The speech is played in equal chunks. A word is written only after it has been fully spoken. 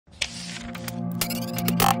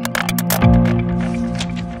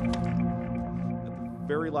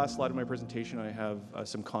very last slide of my presentation, I have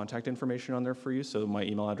some contact information on there for you, so my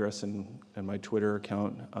email address and my Twitter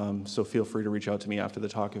account. So feel free to reach out to me after the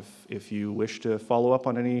talk if you wish to follow up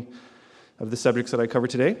on any of the subjects that I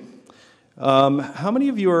covered today. How many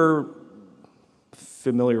of you are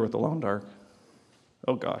familiar with Alone Dark?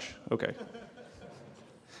 Oh gosh, okay.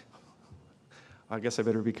 I guess I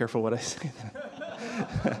better be careful what I say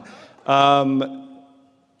then.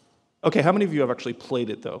 Okay, how many of you have actually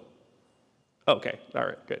played it though? Okay, all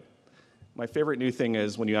right, good. My favorite new thing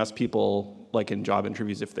is when you ask people, like in job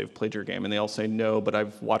interviews, if they've played your game, and they all say no, but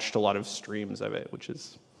I've watched a lot of streams of it, which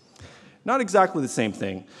is not exactly the same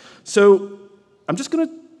thing. So I'm just gonna,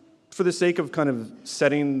 for the sake of kind of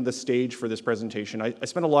setting the stage for this presentation, I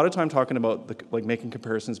spent a lot of time talking about making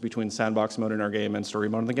comparisons between sandbox mode in our game and story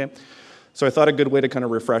mode in the game. So I thought a good way to kind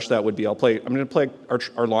of refresh that would be I'm going to play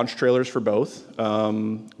our launch trailers for both,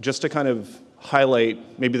 just to kind of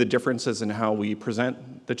highlight maybe the differences in how we present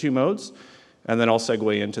the two modes, and then I'll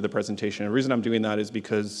segue into the presentation. The reason I'm doing that is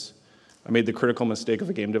because I made the critical mistake of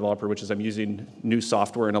a game developer, which is I'm using new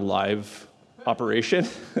software in a live operation.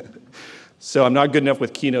 So I'm not good enough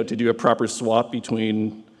with Keynote to do a proper swap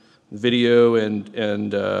between video and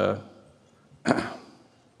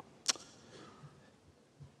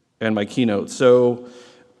my Keynote. So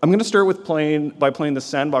I'm going to start with by playing the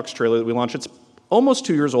Sandbox trailer that we launched. It's almost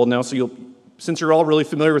 2 years old now, so since you're all really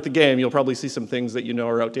familiar with the game, you'll probably see some things that you know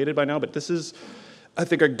are outdated by now, but this is, I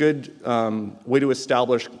think, a good way to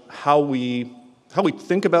establish how we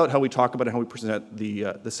think about, how we talk about, and how we present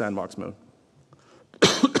the Sandbox mode.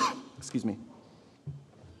 Excuse me.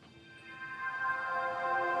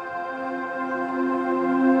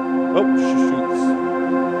 Oh,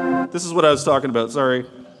 shoot. This is what I was talking about, sorry.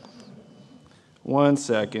 One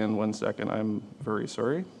second, I'm very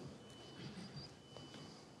sorry.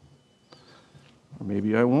 Or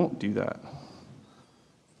maybe I won't do that.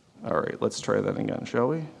 All right, let's try that again, shall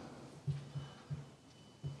we?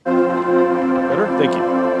 Better? Thank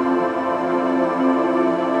you.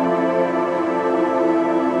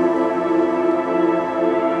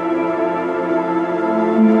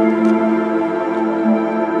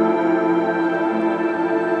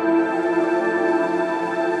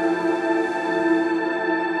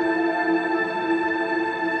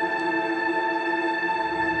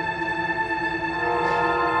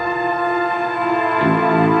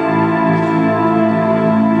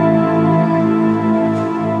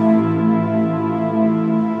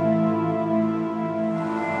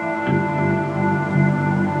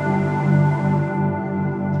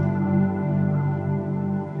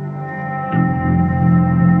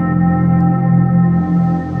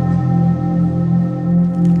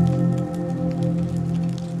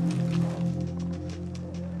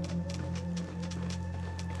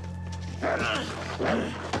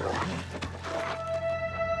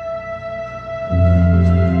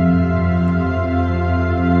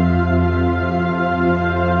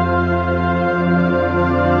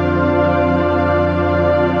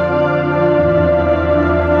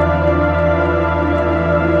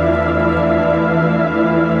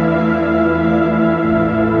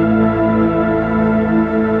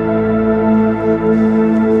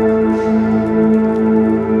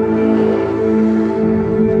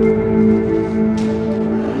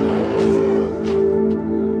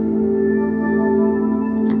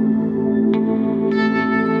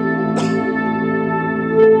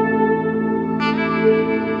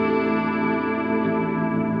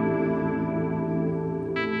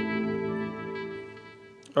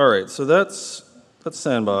 All right, so that's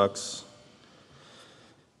Sandbox.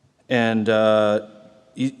 And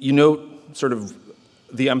you note sort of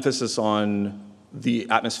the emphasis on the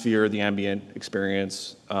atmosphere, the ambient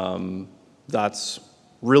experience. That's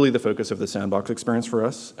really the focus of the Sandbox experience for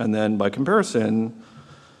us. And then by comparison,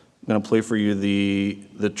 I'm going to play for you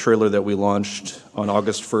the trailer that we launched on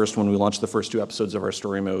August 1st when we launched the first 2 episodes of our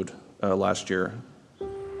story mode last year.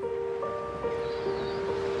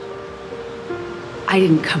 I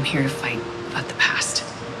didn't come here to fight about the past.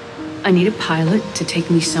 I need a pilot to take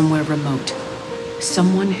me somewhere remote.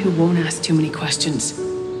 Someone who won't ask too many questions.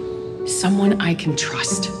 Someone I can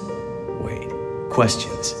trust. Wait,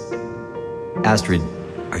 questions? Astrid,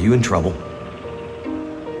 are you in trouble?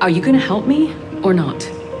 Are you gonna help me or not?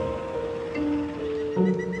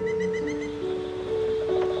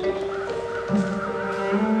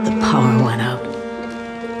 The power went out.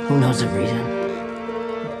 Who knows the reason?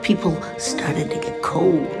 People started to get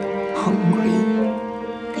cold, hungry.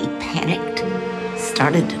 They panicked,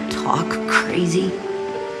 started to talk crazy.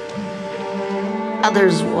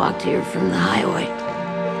 Others walked here from the highway.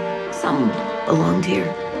 Some belonged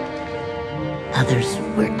here. Others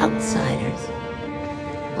were outsiders.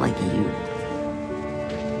 like you.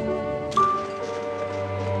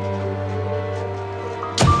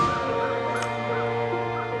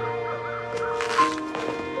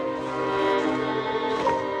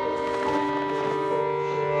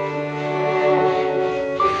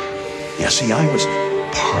 Yeah, see, I was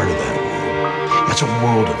part of that world. It's a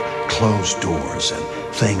world of closed doors and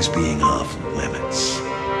things being off limits.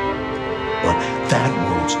 But that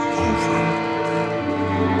world's over.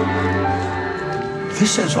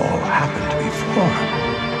 This has all happened before.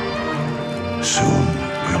 Soon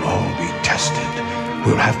we'll all be tested.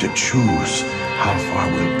 We'll have to choose how far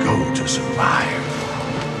we'll go to survive.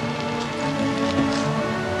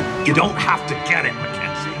 You don't have to get it,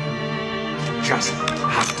 Mackenzie. You just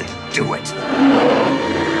have to do it.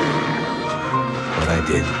 What I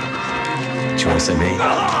did, the choice I made,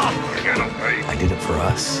 Get away. I did it for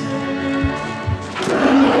us.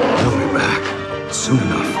 He'll be back soon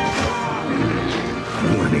enough.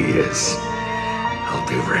 And when he is, I'll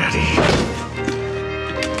be ready.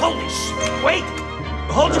 Holy shit! Wait!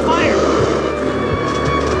 Hold your fire!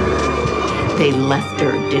 They left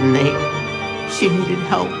her, didn't they? She needed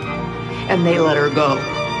help, and they let her go.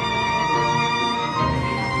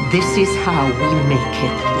 This is how we make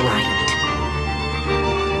it right.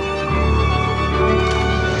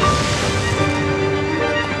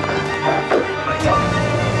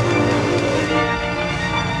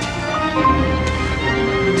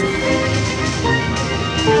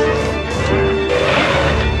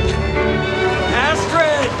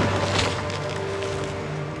 Astrid!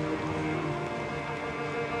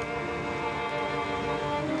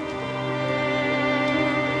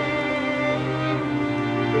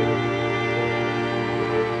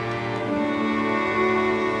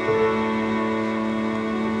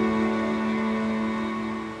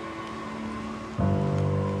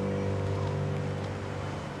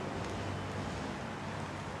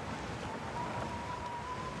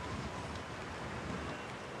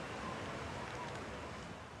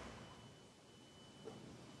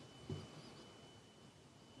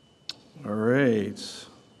 All right.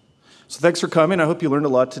 So thanks for coming. I hope you learned a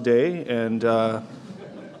lot today, and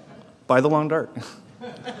buy the long dart.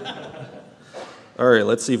 All right,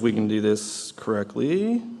 let's see if we can do this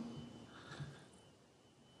correctly. Does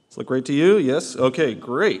it look right to you? Yes? Okay,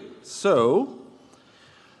 great. So,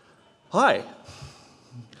 hi.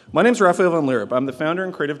 My name's Raphael von Lierop. I'm the founder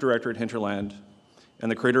and creative director at Hinterland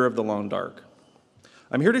and the creator of The Long Dark.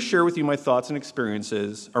 I'm here to share with you my thoughts and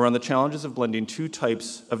experiences around the challenges of blending two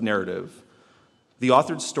types of narrative, the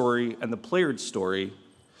authored story and the playered story,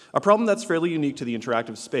 a problem that's fairly unique to the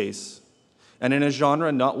interactive space, and in a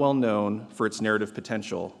genre not well known for its narrative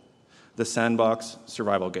potential, the Sandbox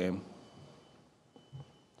survival game.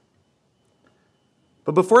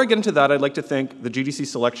 But before I get into that, I'd like to thank the GDC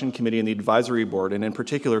Selection Committee and the Advisory Board, and in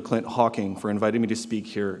particular Clint Hawking, for inviting me to speak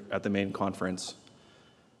here at the main conference.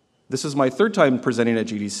 This is my third time presenting at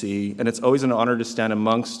GDC, and it's always an honor to stand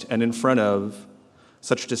amongst and in front of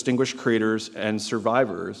such distinguished creators and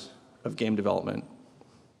survivors of game development.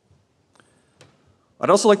 I'd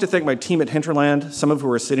also like to thank my team at Hinterland, some of who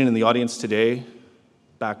are sitting in the audience today,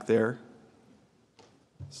 back there.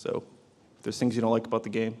 So, if there's things you don't like about the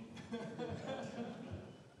game.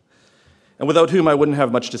 And without whom I wouldn't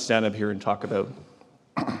have much to stand up here and talk about.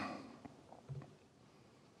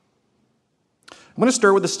 I'm going to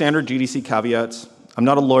start with the standard GDC caveats. I'm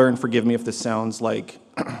not a lawyer, and forgive me if this sounds like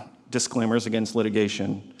disclaimers against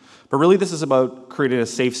litigation, but really this is about creating a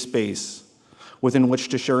safe space within which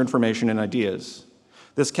to share information and ideas.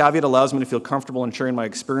 This caveat allows me to feel comfortable in sharing my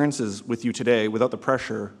experiences with you today without the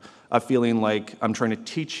pressure of feeling like I'm trying to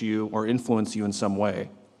teach you or influence you in some way.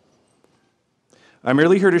 I'm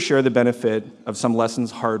merely here to share the benefit of some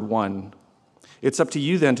lessons hard won. It's up to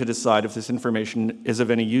you then to decide if this information is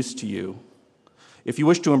of any use to you. If you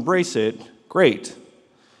wish to embrace it, great,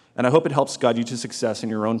 and I hope it helps guide you to success in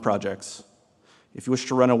your own projects. If you wish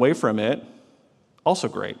to run away from it, also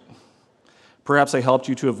great. Perhaps I helped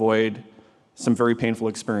you to avoid some very painful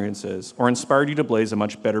experiences or inspired you to blaze a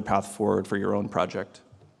much better path forward for your own project.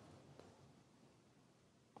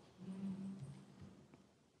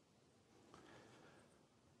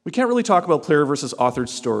 We can't really talk about player versus authored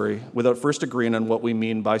story without first agreeing on what we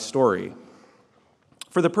mean by story.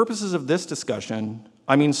 For the purposes of this discussion,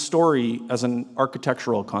 I mean story as an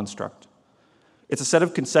architectural construct. It's a set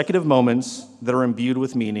of consecutive moments that are imbued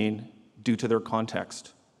with meaning due to their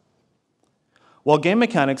context. While game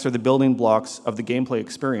mechanics are the building blocks of the gameplay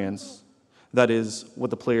experience, that is, what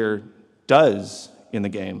the player does in the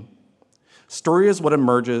game, story is what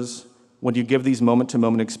emerges when you give these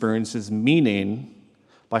moment-to-moment experiences meaning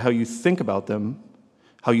by how you think about them,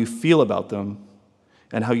 how you feel about them,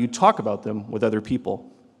 and how you talk about them with other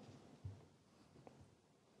people.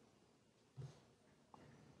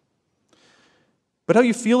 But how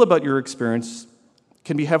you feel about your experience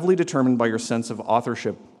can be heavily determined by your sense of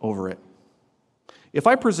authorship over it. If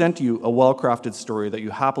I present you a well-crafted story that you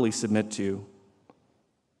happily submit to,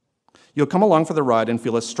 you'll come along for the ride and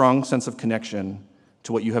feel a strong sense of connection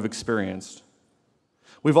to what you have experienced.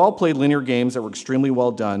 We've all played linear games that were extremely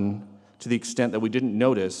well done to the extent that we didn't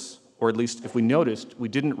notice, or at least if we noticed, we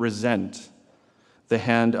didn't resent the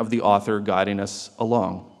hand of the author guiding us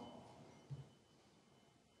along.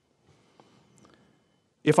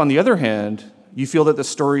 If, on the other hand, you feel that the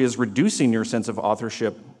story is reducing your sense of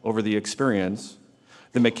authorship over the experience,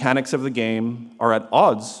 the mechanics of the game are at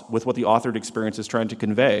odds with what the authored experience is trying to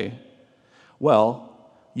convey,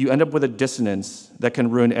 well, you end up with a dissonance that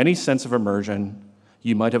can ruin any sense of immersion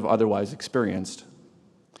you might have otherwise experienced.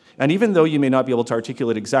 And even though you may not be able to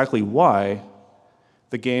articulate exactly why,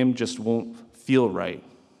 the game just won't feel right.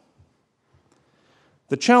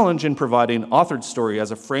 The challenge in providing authored story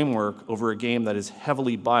as a framework over a game that is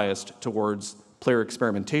heavily biased towards player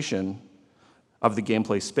experimentation of the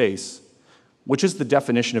gameplay space, which is the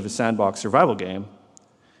definition of a sandbox survival game,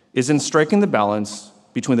 is in striking the balance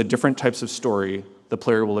between the different types of story the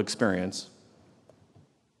player will experience.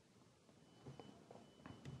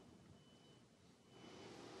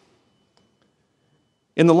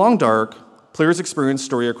 In the long dark, players experience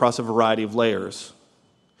story across a variety of layers.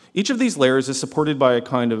 Each of these layers is supported by a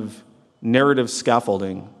kind of narrative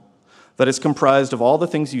scaffolding that is comprised of all the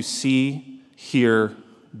things you see, hear,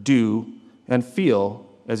 do, and feel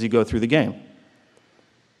as you go through the game.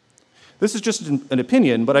 This is just an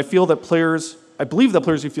opinion, but I believe that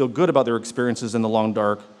players who feel good about their experiences in the long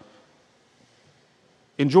dark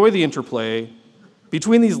enjoy the interplay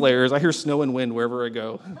between these layers. I hear snow and wind wherever I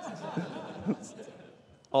go.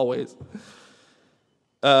 Always.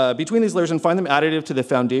 Between these layers and find them additive to the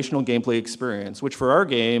foundational gameplay experience, which for our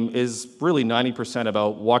game is really 90%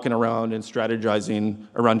 about walking around and strategizing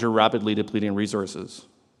around your rapidly depleting resources.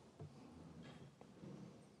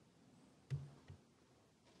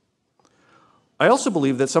 I also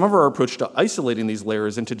believe that some of our approach to isolating these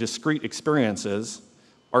layers into discrete experiences,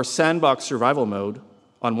 our sandbox survival mode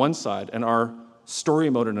on one side and our story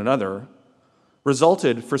mode on another,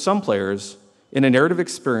 resulted for some players in a narrative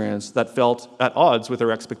experience that felt at odds with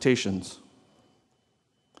their expectations.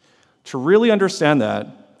 To really understand that,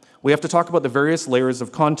 we have to talk about the various layers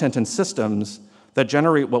of content and systems that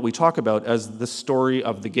generate what we talk about as the story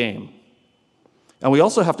of the game. And we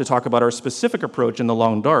also have to talk about our specific approach in the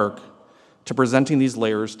long dark to presenting these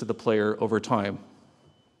layers to the player over time.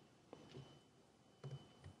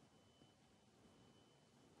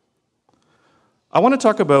 I want to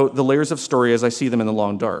talk about the layers of story as I see them in the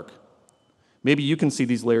long dark. Maybe you can see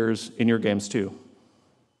these layers in your games too.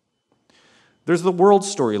 There's the world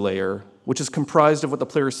story layer, which is comprised of what the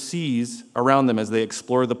player sees around them as they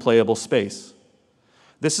explore the playable space.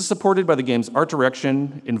 This is supported by the game's art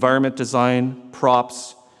direction, environment design,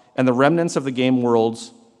 props, and the remnants of the game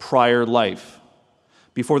world's prior life,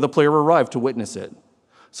 before the player arrived to witness it.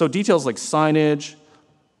 So details like signage,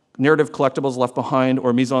 narrative collectibles left behind,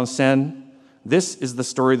 or mise-en-scène, this is the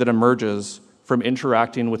story that emerges from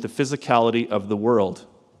interacting with the physicality of the world.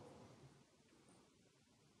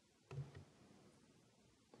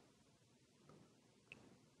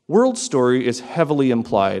 World story is heavily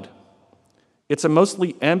implied. It's a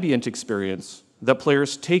mostly ambient experience that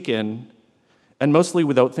players take in, and mostly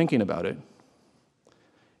without thinking about it.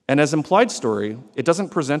 And as implied story, it doesn't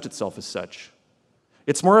present itself as such.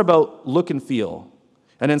 It's more about look and feel,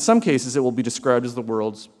 and in some cases it will be described as the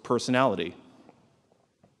world's personality.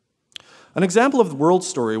 An example of the world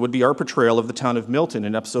story would be our portrayal of the town of Milton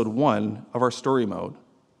in episode 1 of our story mode.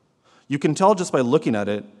 You can tell just by looking at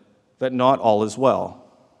it that not all is well.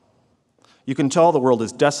 You can tell the world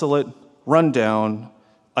is desolate, run down,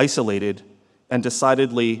 isolated, and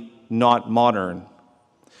decidedly not modern.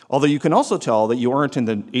 Although you can also tell that you aren't in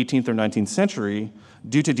the 18th or 19th century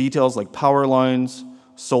due to details like power lines,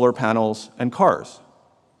 solar panels, and cars.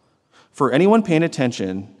 For anyone paying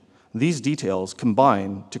attention, these details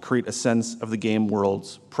combine to create a sense of the game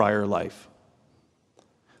world's prior life.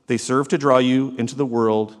 They serve to draw you into the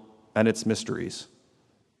world and its mysteries.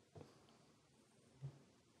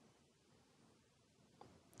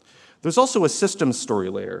 There's also a systems story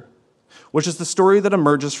layer, which is the story that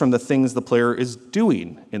emerges from the things the player is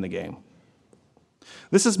doing in the game.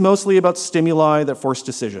 This is mostly about stimuli that force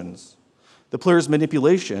decisions, the player's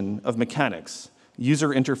manipulation of mechanics, user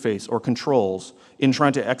interface, or controls in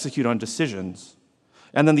trying to execute on decisions,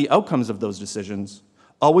 and then the outcomes of those decisions,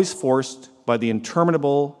 always forced by the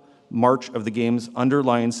interminable march of the game's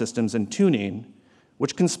underlying systems and tuning,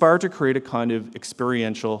 which conspire to create a kind of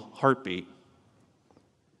experiential heartbeat.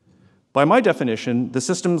 By my definition, the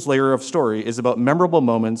systems layer of story is about memorable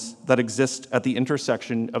moments that exist at the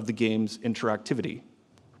intersection of the game's interactivity.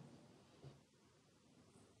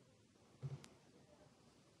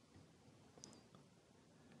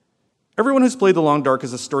 Everyone who's played The Long Dark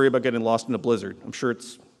has a story about getting lost in a blizzard. I'm sure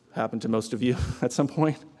it's happened to most of you at some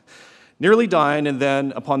point. Nearly dying, and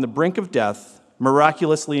then, upon the brink of death,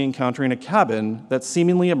 miraculously encountering a cabin that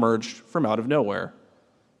seemingly emerged from out of nowhere.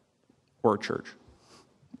 Or a church.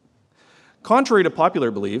 Contrary to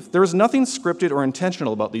popular belief, there is nothing scripted or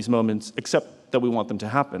intentional about these moments except that we want them to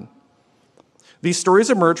happen. These stories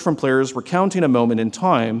emerge from players recounting a moment in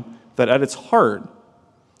time that at its heart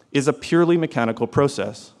is a purely mechanical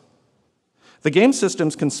process. The game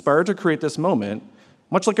systems conspire to create this moment,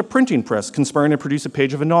 much like a printing press conspiring to produce a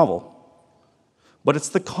page of a novel. But it's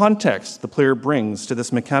the context the player brings to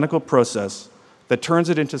this mechanical process that turns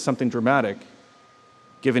it into something dramatic,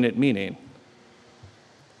 giving it meaning.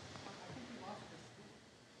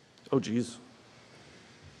 Oh, geez.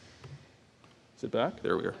 Is it back?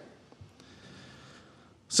 There we are.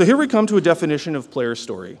 So here we come to a definition of player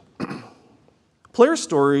story. Player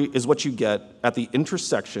story is what you get at the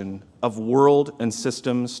intersection of world and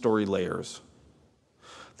system story layers.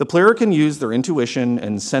 The player can use their intuition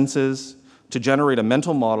and senses to generate a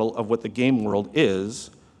mental model of what the game world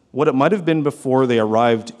is, what it might have been before they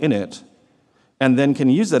arrived in it, and then can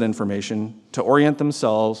use that information to orient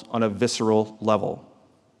themselves on a visceral level.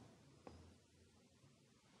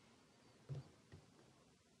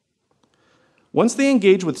 Once they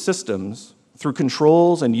engage with systems through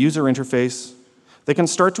controls and user interface, they can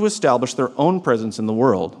start to establish their own presence in the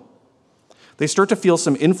world. They start to feel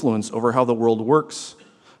some influence over how the world works,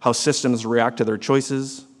 how systems react to their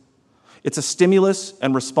choices. It's a stimulus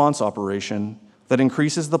and response operation that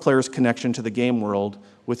increases the player's connection to the game world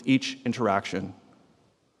with each interaction.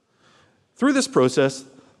 Through this process,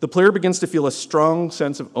 the player begins to feel a strong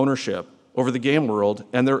sense of ownership over the game world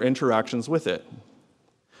and their interactions with it.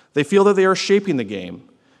 They feel that they are shaping the game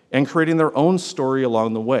and creating their own story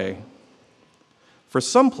along the way. For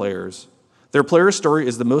some players, their player story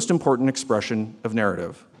is the most important expression of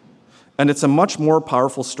narrative, and it's a much more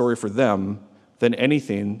powerful story for them than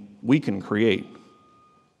anything we can create.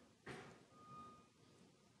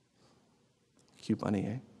 Cute bunny,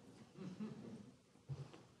 eh?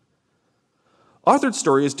 Authored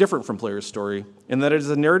story is different from player's story in that it is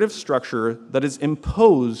a narrative structure that is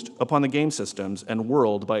imposed upon the game systems and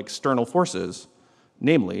world by external forces,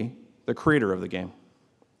 namely the creator of the game.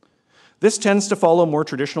 This tends to follow more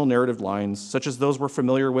traditional narrative lines, such as those we're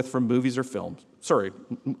familiar with from movies or films.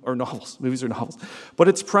 Or novels, movies or novels. But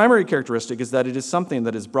its primary characteristic is that it is something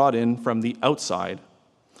that is brought in from the outside,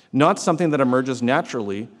 not something that emerges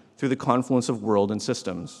naturally through the confluence of world and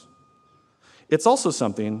systems. It's also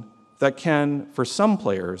something that can, for some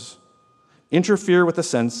players, interfere with the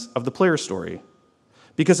sense of the player story.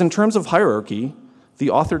 Because in terms of hierarchy, the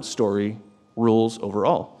authored story rules over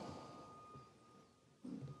all.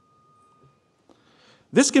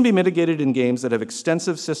 This can be mitigated in games that have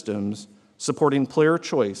extensive systems supporting player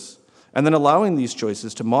choice, and then allowing these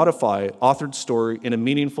choices to modify authored story in a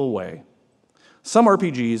meaningful way. Some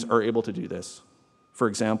RPGs are able to do this, for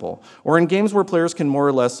example, or in games where players can more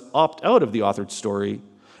or less opt out of the authored story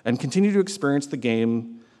and continue to experience the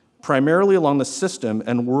game primarily along the system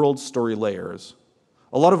and world story layers.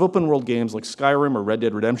 A lot of open world games like Skyrim or Red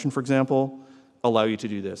Dead Redemption, for example, allow you to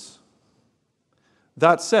do this.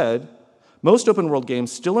 That said, most open world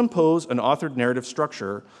games still impose an authored narrative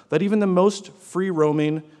structure that even the most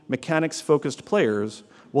free-roaming, mechanics-focused players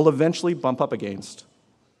will eventually bump up against.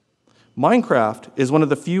 Minecraft is one of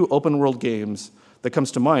the few open world games that comes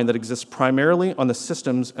to mind that exists primarily on the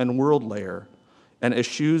systems and world layer and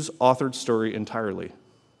eschews authored story entirely.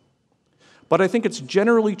 But I think it's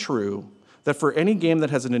generally true that for any game that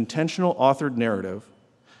has an intentional authored narrative,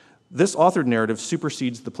 this authored narrative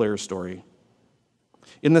supersedes the player's story,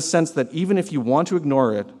 in the sense that even if you want to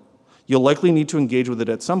ignore it, you'll likely need to engage with it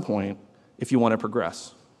at some point if you want to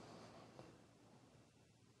progress.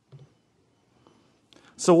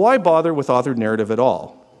 So why bother with authored narrative at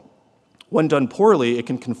all? When done poorly, it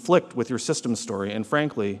can conflict with your system story, and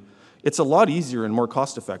frankly, it's a lot easier and more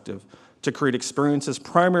cost-effective to create experiences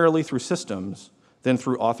primarily through systems than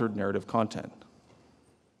through authored narrative content.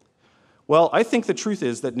 Well, I think the truth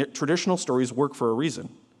is that traditional stories work for a reason.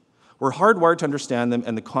 We're hardwired to understand them,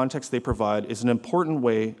 and the context they provide is an important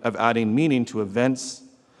way of adding meaning to events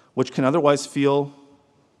which can otherwise feel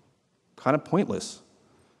kind of pointless.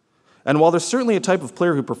 And while there's certainly a type of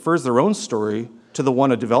player who prefers their own story to the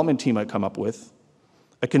one a development team might come up with,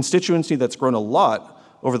 a constituency that's grown a lot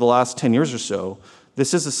over the last 10 years or so,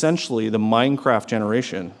 this is essentially the Minecraft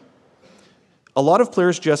generation. A lot of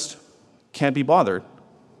players just can't be bothered.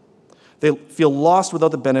 They feel lost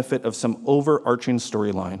without the benefit of some overarching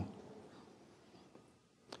storyline.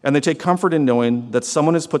 And they take comfort in knowing that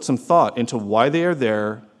someone has put some thought into why they are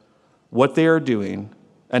there, what they are doing,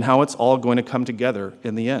 and how it's all going to come together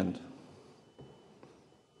in the end.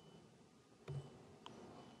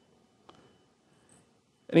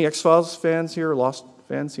 Any X-Files fans here, or Lost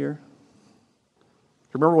fans here?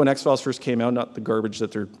 Remember when X-Files first came out, not the garbage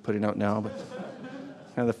that they're putting out now, but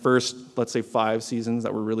kind of the first, let's say, 5 seasons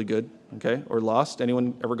that were really good, okay? Or Lost?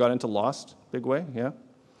 Anyone ever got into Lost? Big way, yeah?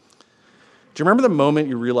 Do you remember the moment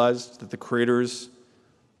you realized that the creators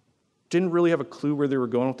didn't really have a clue where they were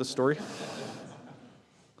going with the story?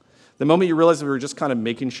 The moment you realized that we were just kind of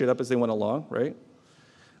making shit up as they went along, right?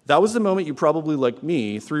 That was the moment you probably, like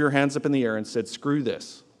me, threw your hands up in the air and said, screw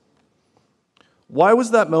this. Why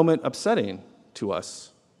was that moment upsetting to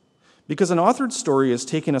us? Because an authored story is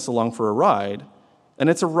taking us along for a ride, and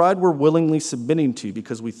it's a ride we're willingly submitting to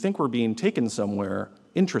because we think we're being taken somewhere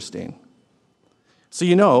interesting. So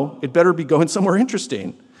you know, it better be going somewhere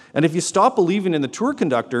interesting. And if you stop believing in the tour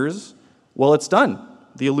conductors, well, it's done.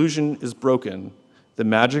 The illusion is broken. The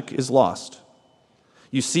magic is lost.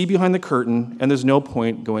 You see behind the curtain, and there's no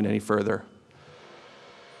point going any further.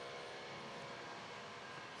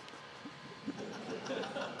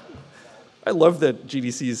 I love that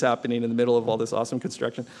GDC is happening in the middle of all this awesome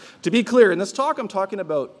construction. To be clear, in this talk, I'm talking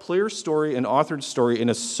about player story and authored story in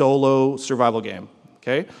a solo survival game.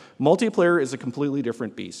 Okay? Multiplayer is a completely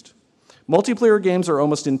different beast. Multiplayer games are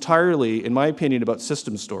almost entirely, in my opinion, about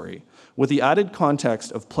system story, with the added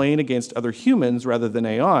context of playing against other humans rather than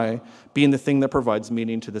AI being the thing that provides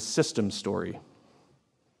meaning to the system story.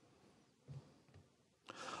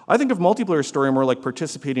 I think of multiplayer story more like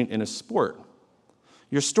participating in a sport.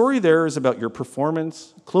 Your story there is about your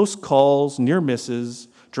performance, close calls, near misses,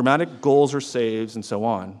 dramatic goals or saves, and so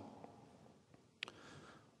on.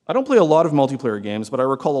 I don't play a lot of multiplayer games, but I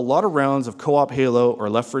recall a lot of rounds of co-op Halo or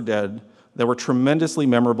Left 4 Dead that were tremendously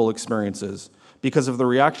memorable experiences because of the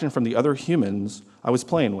reaction from the other humans I was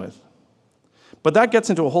playing with. But that gets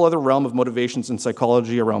into a whole other realm of motivations and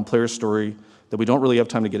psychology around player story that we don't really have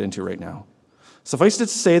time to get into right now. Suffice it to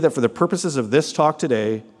say that for the purposes of this talk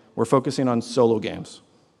today, we're focusing on solo games.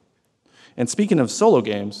 And speaking of solo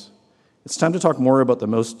games, it's time to talk more about the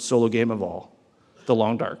most solo game of all, The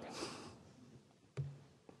Long Dark.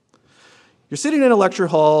 You're sitting in a lecture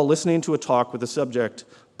hall listening to a talk with the subject,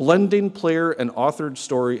 blending player and authored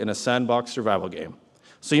story in a sandbox survival game.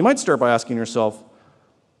 So you might start by asking yourself,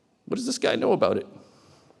 what does this guy know about it?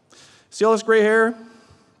 See all this gray hair?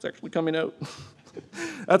 It's actually coming out.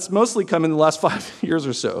 That's mostly come in the last 5 years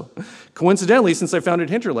or so. Coincidentally, since I founded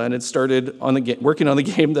Hinterland, it started working on the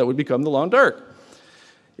game that would become The Long Dark.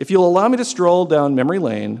 If you'll allow me to stroll down memory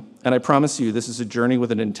lane, and I promise you this is a journey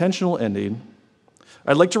with an intentional ending,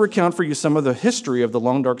 I'd like to recount for you some of the history of The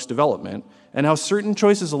Long Dark's development and how certain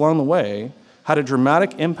choices along the way had a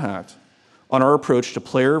dramatic impact on our approach to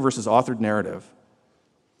player versus authored narrative.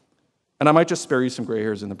 And I might just spare you some gray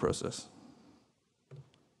hairs in the process.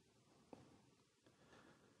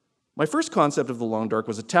 My first concept of The Long Dark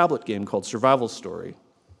was a tablet game called Survival Story.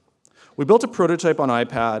 We built a prototype on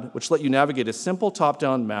iPad which let you navigate a simple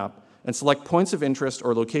top-down map and select points of interest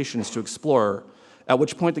or locations to explore, at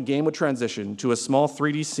which point the game would transition to a small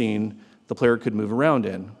 3D scene the player could move around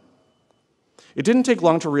in. It didn't take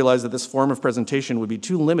long to realize that this form of presentation would be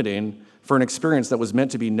too limiting for an experience that was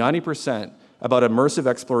meant to be 90% about immersive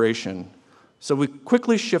exploration, so we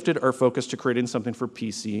quickly shifted our focus to creating something for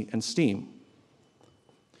PC and Steam.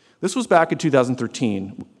 This was back in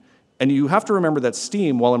 2013, and you have to remember that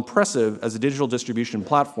Steam, while impressive as a digital distribution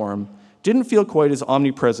platform, didn't feel quite as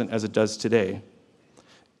omnipresent as it does today.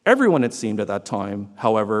 Everyone, it seemed at that time,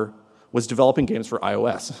 however, was developing games for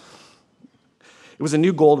iOS. It was a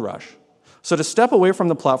new gold rush. So to step away from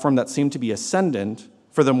the platform that seemed to be ascendant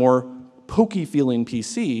for the more pokey-feeling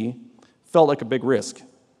PC felt like a big risk.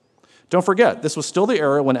 Don't forget, this was still the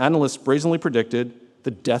era when analysts brazenly predicted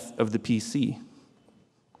the death of the PC.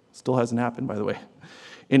 Still hasn't happened, by the way.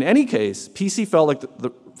 In any case, PC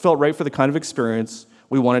felt right for the kind of experience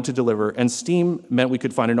we wanted to deliver, and Steam meant we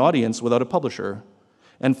could find an audience without a publisher.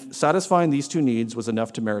 And satisfying these two needs was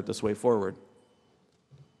enough to merit this way forward.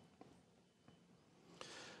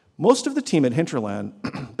 Most of the team at Hinterland,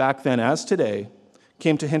 back then as today,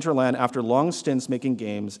 came to Hinterland after long stints making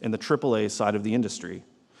games in the AAA side of the industry,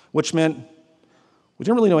 which meant we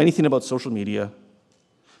didn't really know anything about social media,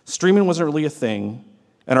 streaming wasn't really a thing,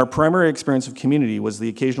 And our primary experience of community was the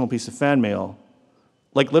occasional piece of fan mail,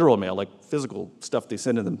 like literal mail, like physical stuff they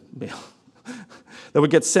send in the mail, that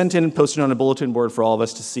would get sent in and posted on a bulletin board for all of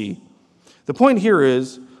us to see. The point here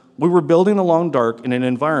is, we were building a long dark in an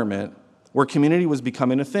environment where community was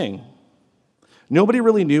becoming a thing. Nobody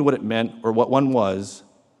really knew what it meant or what one was,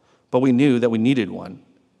 but we knew that we needed one.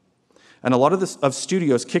 And a lot of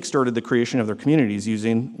studios kickstarted the creation of their communities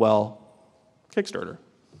using, well, Kickstarter.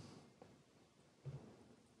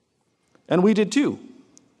 And we did too.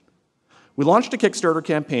 We launched a Kickstarter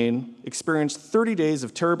campaign, experienced 30 days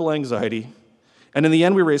of terrible anxiety, and in the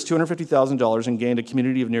end we raised $250,000 and gained a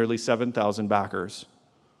community of nearly 7,000 backers.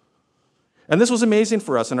 And this was amazing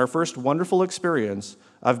for us and our first wonderful experience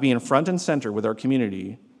of being front and center with our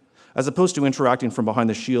community, as opposed to interacting from behind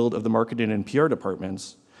the shield of the marketing and PR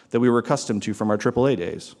departments that we were accustomed to from our AAA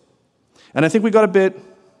days. And I think we got a bit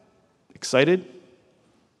excited,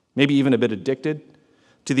 maybe even a bit addicted,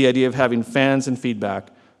 to the idea of having fans and feedback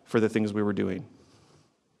for the things we were doing.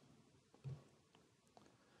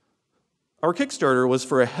 Our Kickstarter was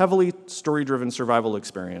for a heavily story-driven survival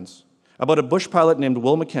experience about a bush pilot named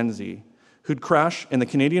Will Mackenzie who'd crash in the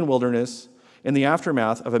Canadian wilderness in the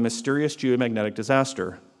aftermath of a mysterious geomagnetic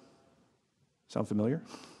disaster. Sound familiar?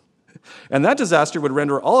 And that disaster would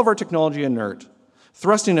render all of our technology inert,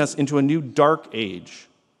 thrusting us into a new dark age.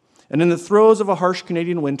 And in the throes of a harsh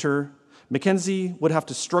Canadian winter, Mackenzie would have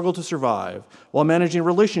to struggle to survive while managing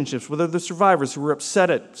relationships with other survivors who were upset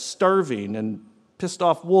at starving and pissed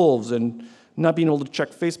off wolves and not being able to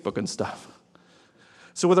check Facebook and stuff.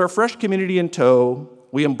 So with our fresh community in tow,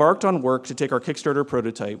 we embarked on work to take our Kickstarter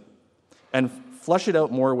prototype and flesh it out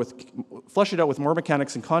with more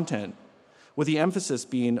mechanics and content, with the emphasis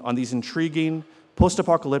being on these intriguing,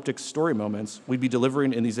 post-apocalyptic story moments we'd be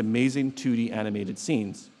delivering in these amazing 2D animated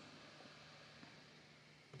scenes.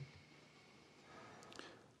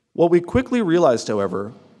 What we quickly realized,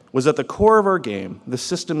 however, was that the core of our game, the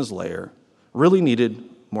systems layer, really needed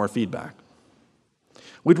more feedback.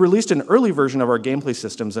 We'd released an early version of our gameplay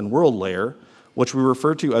systems and world layer, which we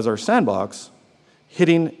referred to as our Sandbox,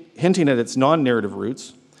 hinting at its non-narrative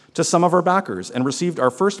roots, to some of our backers and received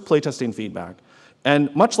our first playtesting feedback.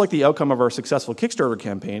 And much like the outcome of our successful Kickstarter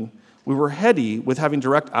campaign, we were heady with having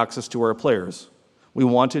direct access to our players. We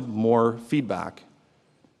wanted more feedback.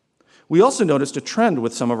 We also noticed a trend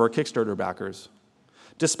with some of our Kickstarter backers.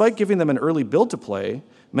 Despite giving them an early build to play,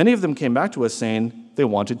 many of them came back to us saying they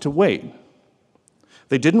wanted to wait.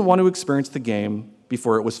 They didn't want to experience the game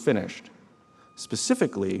before it was finished.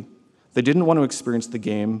 Specifically, they didn't want to experience the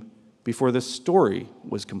game before the story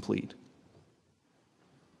was complete.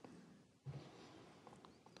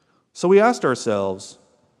 So we asked ourselves,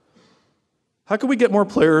 how could we get more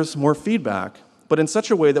players, more feedback, but in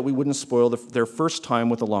such a way that we wouldn't spoil their first time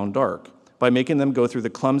with The Long Dark by making them go through the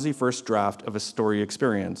clumsy first draft of a story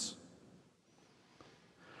experience?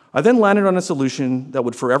 I then landed on a solution that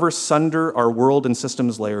would forever sunder our world and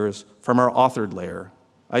systems layers from our authored layer.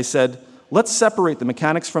 I said, let's separate the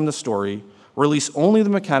mechanics from the story, release only the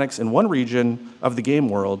mechanics in one region of the game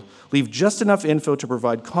world, leave just enough info to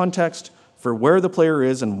provide context for where the player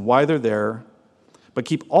is and why they're there, but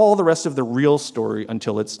keep all the rest of the real story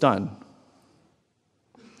until it's done.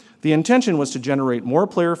 The intention was to generate more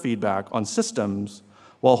player feedback on systems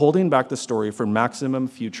while holding back the story for maximum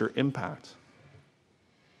future impact.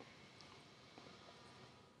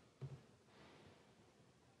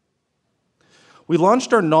 We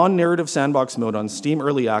launched our non-narrative Sandbox mode on Steam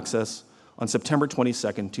Early Access on September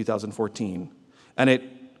 22nd, 2014, and it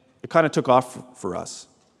kind of took off for us.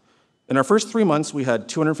 In our first 3 months, we had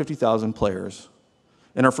 250,000 players.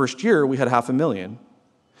 In our first year, we had 500,000.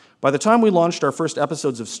 By the time we launched our first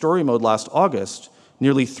episodes of Story Mode last August,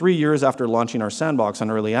 nearly 3 years after launching our Sandbox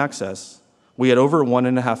on Early Access, we had over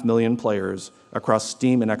 1.5 million players across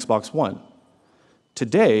Steam and Xbox One.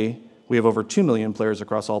 Today, we have over 2 million players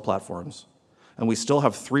across all platforms, and we still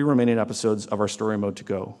have 3 remaining episodes of our Story Mode to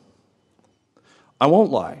go. I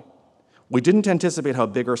won't lie, we didn't anticipate how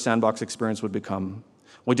big our Sandbox experience would become.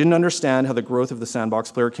 We didn't understand how the growth of the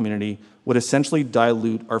Sandbox player community would essentially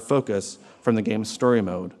dilute our focus from the game's Story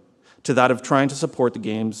Mode to that of trying to support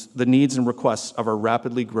the needs and requests of our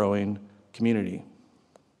rapidly growing community.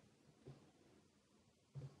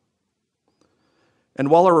 And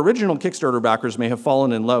while our original Kickstarter backers may have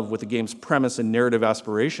fallen in love with the game's premise and narrative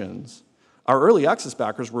aspirations, our early access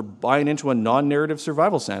backers were buying into a non-narrative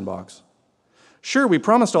survival sandbox. Sure, we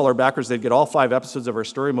promised all our backers they'd get all 5 episodes of our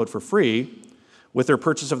Story Mode for free with their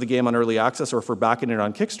purchase of the game on early access or for backing it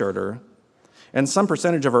on Kickstarter, and some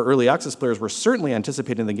percentage of our early access players were certainly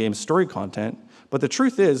anticipating the game's story content, but the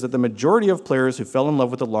truth is that the majority of players who fell in love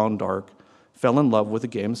with The Long Dark fell in love with the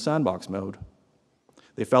game's sandbox mode.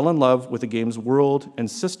 They fell in love with the game's world and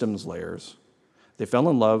systems layers. They fell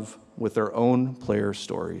in love with their own player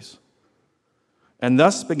stories. And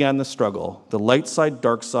thus began the struggle, the light side,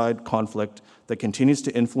 dark side conflict that continues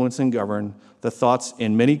to influence and govern the thoughts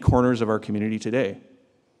in many corners of our community today.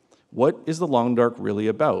 What is the Long Dark really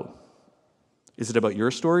about? Is it about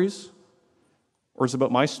your stories? Or is it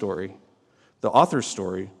about my story, the author's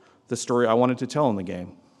story, the story I wanted to tell in the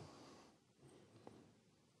game?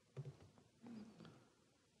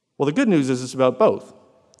 Well, the good news is it's about both.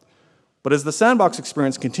 But as the Sandbox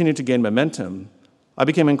experience continued to gain momentum, I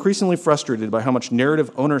became increasingly frustrated by how much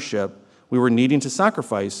narrative ownership we were needing to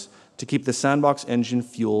sacrifice to keep the Sandbox engine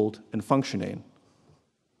fueled and functioning.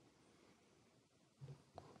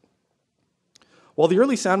 While the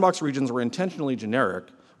early Sandbox regions were intentionally generic,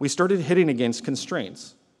 we started hitting against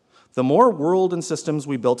constraints. The more world and systems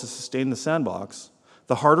we built to sustain the Sandbox,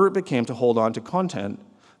 the harder it became to hold on to content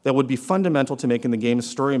that would be fundamental to making the game's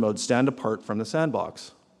story mode stand apart from the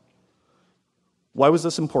Sandbox. Why was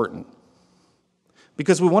this important?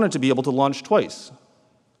 Because we wanted to be able to launch twice,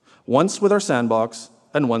 once with our Sandbox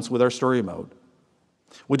and once with our story mode.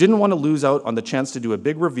 We didn't want to lose out on the chance to do a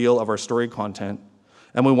big reveal of our story content,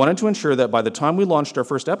 and we wanted to ensure that by the time we launched our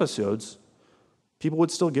first episodes, people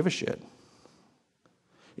would still give a shit.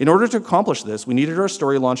 In order to accomplish this, we needed our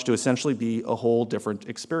story launch to essentially be a whole different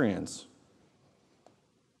experience.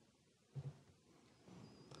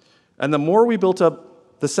 And the more we built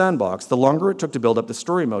up the Sandbox, the longer it took to build up the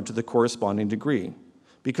story mode to the corresponding degree.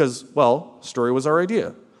 Because, well, story was our idea.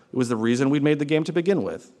 It was the reason we'd made the game to begin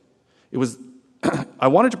with. I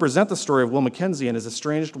wanted to present the story of Will Mackenzie and his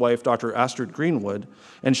estranged wife, Dr. Astrid Greenwood,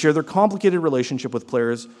 and share their complicated relationship with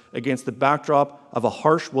players against the backdrop of a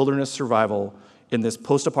harsh wilderness survival in this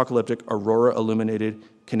post-apocalyptic, aurora-illuminated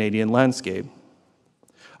Canadian landscape.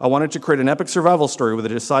 I wanted to create an epic survival story with a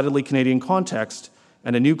decidedly Canadian context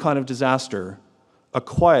and a new kind of disaster, a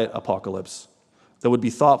quiet apocalypse that would be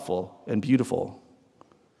thoughtful and beautiful.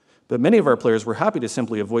 But many of our players were happy to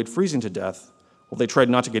simply avoid freezing to death while they tried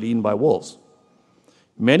not to get eaten by wolves.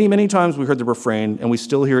 Many, many times we heard the refrain, and we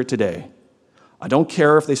still hear it today. I don't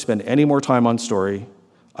care if they spend any more time on story,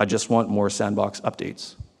 I just want more Sandbox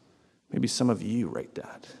updates. Maybe some of you write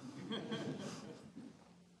that.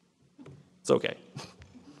 It's okay.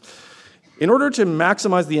 In order to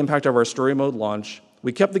maximize the impact of our story mode launch,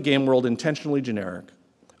 we kept the game world intentionally generic,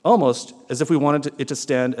 almost as if we wanted it to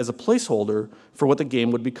stand as a placeholder for what the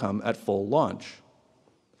game would become at full launch.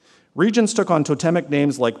 Regions took on totemic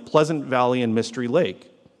names like Pleasant Valley and Mystery Lake.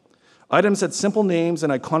 Items had simple names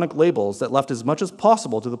and iconic labels that left as much as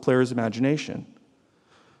possible to the player's imagination.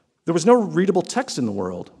 There was no readable text in the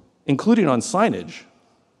world, including on signage.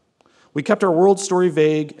 We kept our world story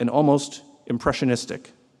vague and almost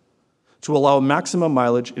impressionistic to allow maximum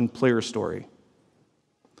mileage in player story.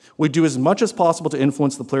 We do as much as possible to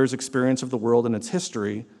influence the player's experience of the world and its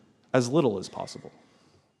history, as little as possible.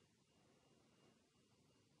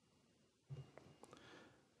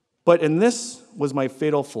 But, and this was my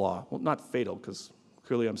fatal flaw. Well, not fatal, because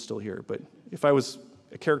clearly I'm still here, but if I was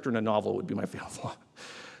a character in a novel, it would be my fatal flaw.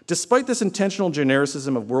 Despite this intentional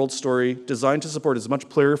genericism of world story designed to support as much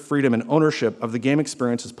player freedom and ownership of the game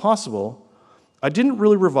experience as possible, I didn't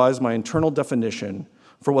really revise my internal definition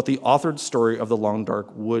for what the authored story of the Long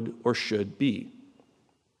Dark would or should be.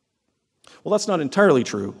 Well, that's not entirely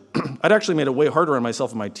true. I'd actually made it way harder on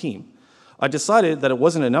myself and my team. I decided that it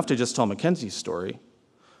wasn't enough to just tell Mackenzie's story.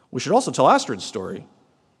 We should also tell Astrid's story.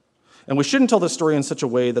 And we shouldn't tell the story in such a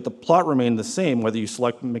way that the plot remained the same whether you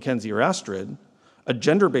select Mackenzie or Astrid, a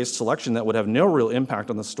gender-based selection that would have no real impact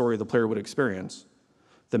on the story the player would experience,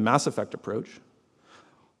 the Mass Effect approach.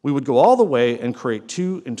 We would go all the way and create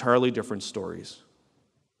two entirely different stories.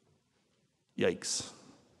 Yikes.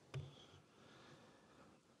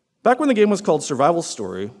 Back when the game was called Survival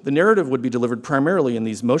Story, the narrative would be delivered primarily in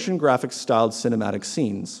these motion graphics-styled cinematic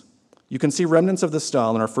scenes. You can see remnants of this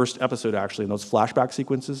style in our first episode, actually, in those flashback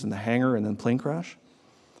sequences in the hangar and then plane crash.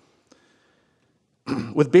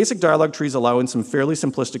 With basic dialogue trees allowing some fairly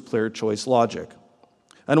simplistic player choice logic.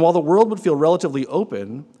 And while the world would feel relatively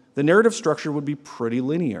open, the narrative structure would be pretty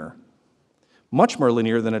linear. Much more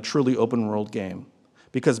linear than a truly open-world game.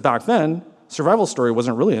 Because back then, Survival Story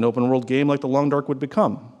wasn't really an open-world game like the Long Dark would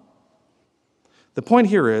become. The point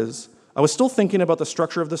here is, I was still thinking about the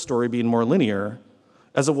structure of the story being more linear,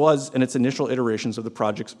 as it was in its initial iterations of the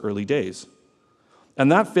project's early days.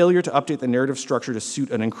 And that failure to update the narrative structure to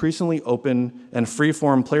suit an increasingly open and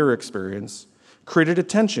free-form player experience created a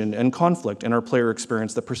tension and conflict in our player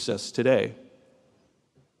experience that persists today.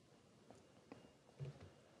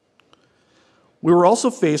 We were also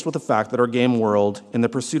faced with the fact that our game world, in the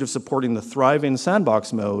pursuit of supporting the thriving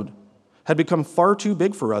Sandbox mode, had become far too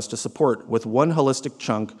big for us to support with one holistic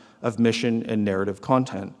chunk of mission and narrative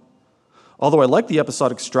content. Although I liked the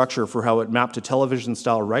episodic structure for how it mapped to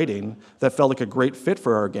television-style writing that felt like a great fit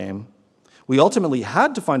for our game, we ultimately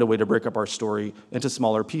had to find a way to break up our story into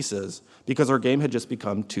smaller pieces because our game had just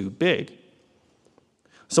become too big.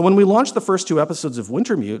 So when we launched the first 2 episodes of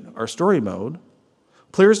Wintermute, our story mode,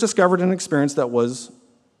 players discovered an experience that was,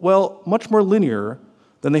 well, much more linear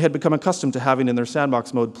than they had become accustomed to having in their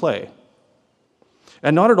Sandbox mode play.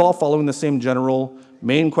 And not at all following the same general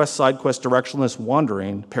main quest, side quest, directionless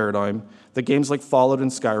wandering paradigm that games like Fallout and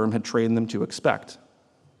Skyrim had trained them to expect.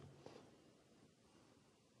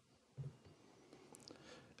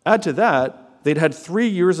 Add to that, they'd had 3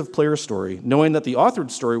 years of player story, knowing that the authored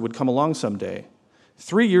story would come along someday.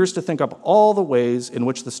 3 years to think up all the ways in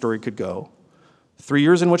which the story could go. 3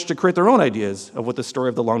 years in which to create their own ideas of what the story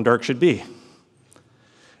of the Long Dark should be.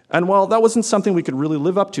 And while that wasn't something we could really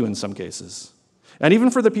live up to in some cases, and even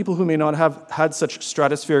for the people who may not have had such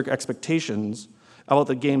stratospheric expectations about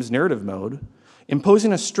the game's narrative mode,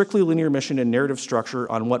 imposing a strictly linear mission and narrative structure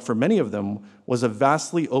on what for many of them was a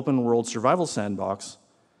vastly open-world survival sandbox,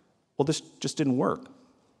 well, this just didn't work.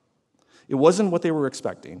 It wasn't what they were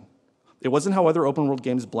expecting. It wasn't how other open-world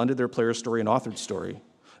games blended their player story and authored story.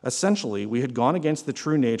 Essentially, we had gone against the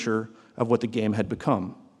true nature of what the game had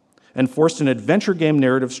become and forced an adventure game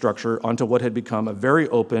narrative structure onto what had become a very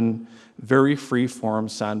open, very free-form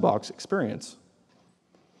sandbox experience.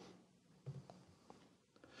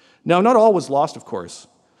 Now, not all was lost, of course.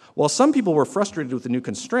 While some people were frustrated with the new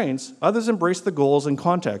constraints, others embraced the goals and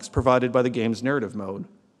context provided by the game's narrative mode.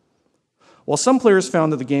 While some players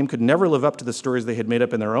found that the game could never live up to the stories they had made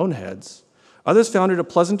up in their own heads, others found it a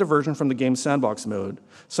pleasant diversion from the game's sandbox mode,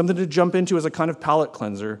 something to jump into as a kind of palate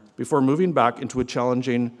cleanser before moving back into a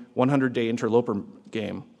challenging 100-day interloper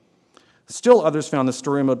game. Still, others found the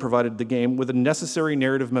story mode provided the game with a necessary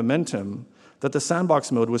narrative momentum that the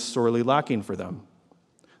sandbox mode was sorely lacking for them.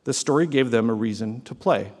 The story gave them a reason to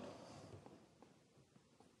play.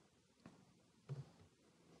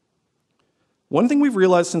 One thing we've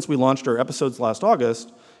realized since we launched our episodes last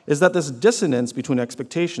August is that this dissonance between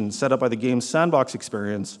expectations set up by the game's sandbox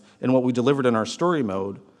experience and what we delivered in our story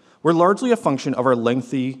mode were largely a function of our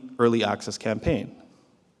lengthy early access campaign.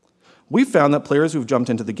 We've found that players who've jumped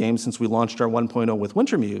into the game since we launched our 1.0 with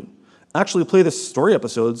Wintermute actually play the story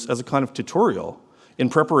episodes as a kind of tutorial in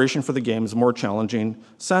preparation for the game's more challenging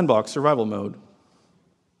sandbox survival mode.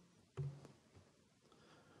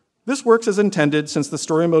 This works as intended since the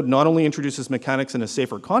story mode not only introduces mechanics in a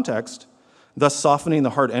safer context, thus softening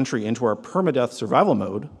the hard entry into our permadeath survival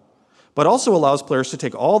mode, but also allows players to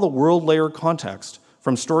take all the world layer context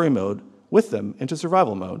from story mode with them into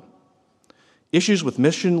survival mode. Issues with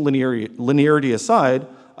mission linearity aside,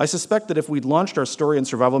 I suspect that if we'd launched our story and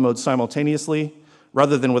survival mode simultaneously,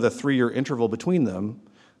 rather than with a 3-year interval between them,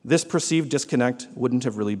 this perceived disconnect wouldn't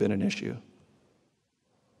have really been an issue.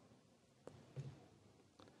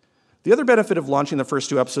 The other benefit of launching the first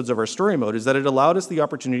 2 episodes of our story mode is that it allowed us the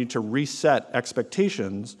opportunity to reset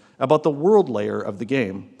expectations about the world layer of the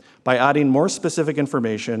game by adding more specific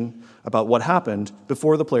information about what happened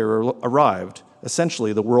before the player arrived,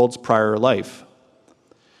 essentially the world's prior life.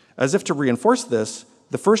 As if to reinforce this,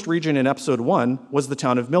 the first region in episode 1 was the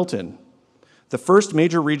town of Milton, the first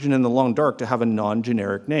major region in the Long Dark to have a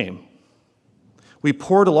non-generic name. We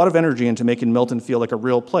poured a lot of energy into making Milton feel like a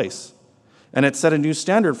real place, and it set a new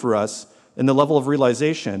standard for us in the level of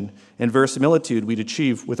realization and verisimilitude we'd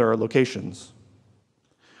achieve with our locations.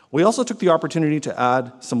 We also took the opportunity to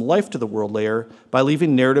add some life to the world layer by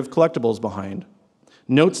leaving narrative collectibles behind,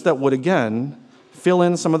 notes that would, again, fill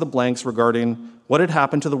in some of the blanks regarding what had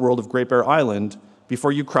happened to the world of Great Bear Island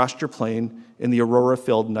before you crashed your plane in the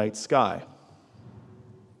aurora-filled night sky.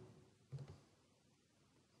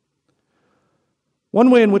 One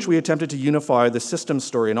way in which we attempted to unify the system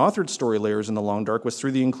story and authored story layers in the Long Dark was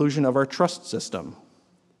through the inclusion of our trust system.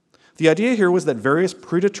 The idea here was that various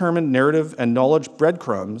predetermined narrative and knowledge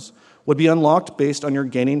breadcrumbs would be unlocked based on your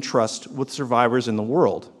gaining trust with survivors in the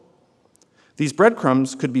world. These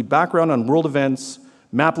breadcrumbs could be background on world events,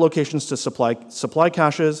 map locations to supply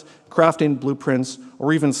caches, crafting blueprints,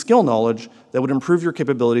 or even skill knowledge that would improve your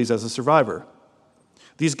capabilities as a survivor.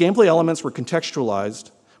 These gameplay elements were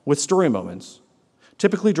contextualized with story moments,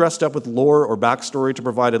 typically dressed up with lore or backstory to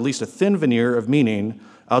provide at least a thin veneer of meaning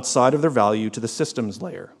outside of their value to the systems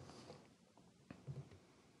layer.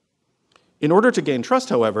 In order to gain trust,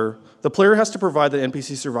 however, the player has to provide the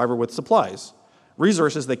NPC survivor with supplies,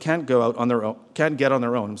 resources they can't get on their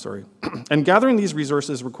own, And gathering these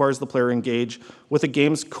resources requires the player engage with the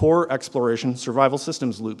game's core exploration survival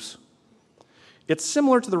systems loops. It's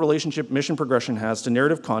similar to the relationship mission progression has to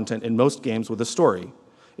narrative content in most games with a story.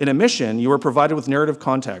 In a mission, you are provided with narrative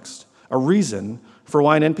context, a reason for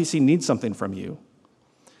why an NPC needs something from you.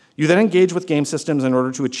 You then engage with game systems in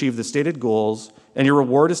order to achieve the stated goals, and your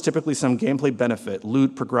reward is typically some gameplay benefit,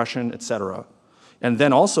 loot, progression, etc. And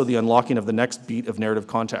then also the unlocking of the next beat of narrative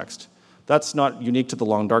context. That's not unique to The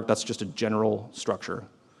Long Dark, that's just a general structure.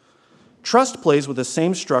 Trust plays with the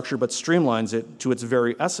same structure but streamlines it to its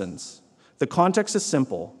very essence. The context is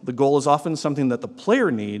simple. The goal is often something that the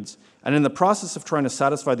player needs, and in the process of trying to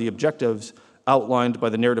satisfy the objectives outlined by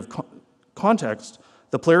the narrative context,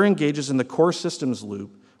 the player engages in the core systems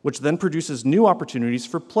loop, which then produces new opportunities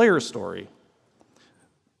for player story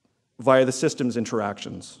via the system's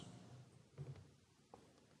interactions.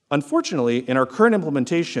 Unfortunately, in our current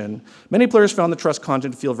implementation, many players found the trust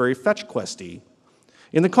content to feel very fetch questy.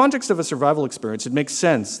 In the context of a survival experience, it makes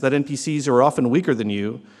sense that NPCs who are often weaker than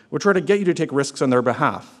you would try to get you to take risks on their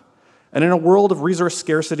behalf. And in a world of resource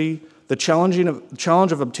scarcity, the challenge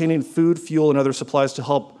of obtaining food, fuel, and other supplies to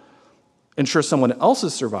help ensure someone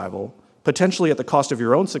else's survival, potentially at the cost of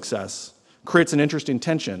your own success, creates an interesting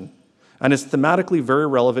tension and is thematically very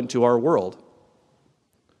relevant to our world.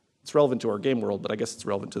 It's relevant to our game world, but I guess it's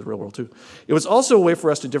relevant to the real world too. It was also a way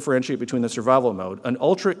for us to differentiate between the survival mode, an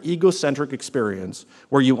ultra-egocentric experience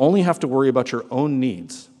where you only have to worry about your own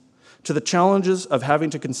needs, to the challenges of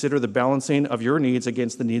having to consider the balancing of your needs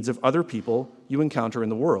against the needs of other people you encounter in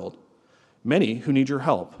the world, many who need your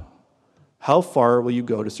help. How far will you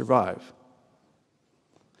go to survive?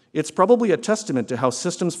 It's probably a testament to how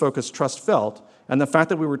systems-focused trust felt and the fact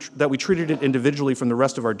that we treated it individually from the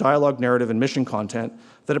rest of our dialogue, narrative, and mission content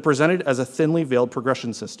that it presented as a thinly veiled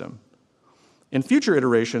progression system. In future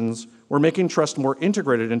iterations, we're making trust more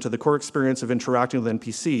integrated into the core experience of interacting with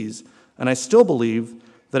NPCs, and I still believe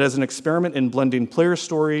that as an experiment in blending player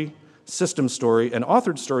story, system story, and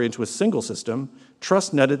authored story into a single system,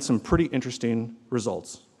 trust netted some pretty interesting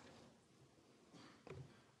results.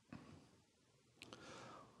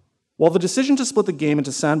 While the decision to split the game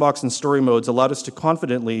into sandbox and story modes allowed us to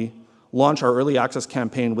confidently launch our early access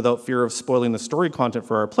campaign without fear of spoiling the story content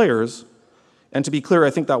for our players, and to be clear, I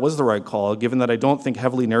think that was the right call, given that I don't think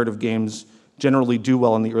heavily narrative games generally do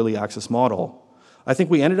well in the early access model, I think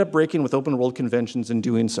we ended up breaking with open world conventions in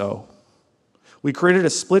doing so. We created a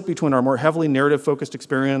split between our more heavily narrative-focused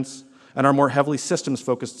experience and our more heavily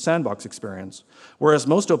systems-focused sandbox experience, whereas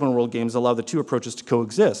most open world games allow the two approaches to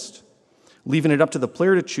coexist, leaving it up to the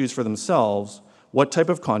player to choose for themselves what type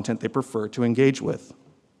of content they prefer to engage with.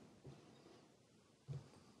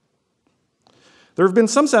 There have been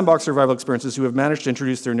some sandbox survival experiences who have managed to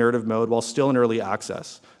introduce their narrative mode while still in early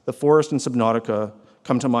access. The Forest and Subnautica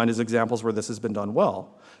come to mind as examples where this has been done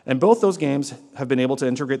well. And both those games have been able to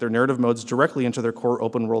integrate their narrative modes directly into their core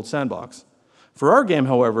open world sandbox. For our game,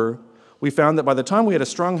 however, we found that by the time we had a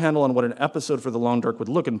strong handle on what an episode for The Long Dark would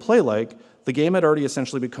look and play like, the game had already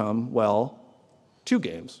essentially become, well, two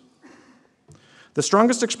games. The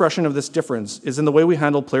strongest expression of this difference is in the way we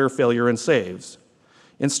handle player failure and saves.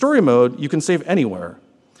 In story mode, you can save anywhere,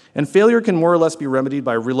 and failure can more or less be remedied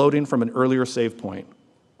by reloading from an earlier save point.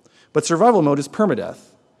 But survival mode is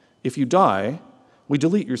permadeath. If you die, we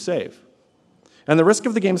delete your save. And the risk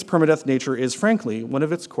of the game's permadeath nature is, frankly, one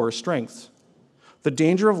of its core strengths. The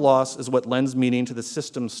danger of loss is what lends meaning to the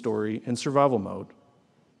system story in survival mode.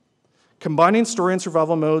 Combining story and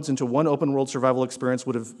survival modes into one open-world survival experience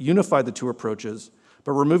would have unified the two approaches,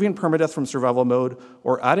 but removing permadeath from survival mode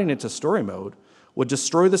or adding it to story mode would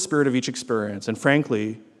destroy the spirit of each experience and,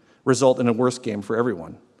 frankly, result in a worse game for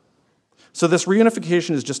everyone. So this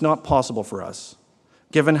reunification is just not possible for us,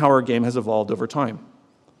 given how our game has evolved over time.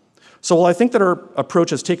 So while I think that our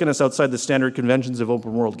approach has taken us outside the standard conventions of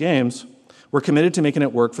open-world games, we're committed to making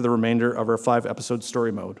it work for the remainder of our 5-episode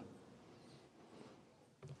story mode.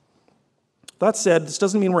 That said, this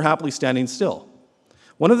doesn't mean we're happily standing still.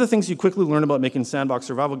 One of the things you quickly learn about making sandbox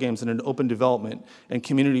survival games in an open development and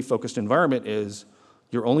community-focused environment is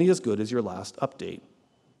you're only as good as your last update.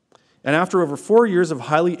 And after over 4 years of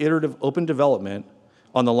highly iterative open development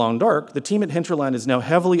on The Long Dark, the team at Hinterland is now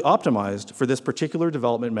heavily optimized for this particular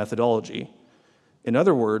development methodology. In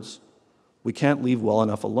other words, we can't leave well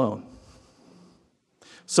enough alone.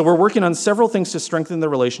 So we're working on several things to strengthen the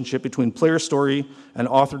relationship between player story and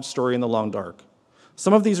authored story in The Long Dark.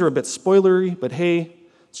 Some of these are a bit spoilery, but hey,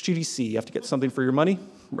 it's GDC. You have to get something for your money,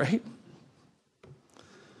 right?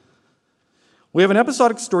 We have an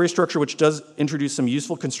episodic story structure which does introduce some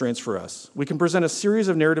useful constraints for us. We can present a series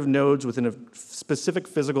of narrative nodes within a specific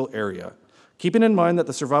physical area, keeping in mind that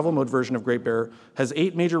the survival mode version of Great Bear has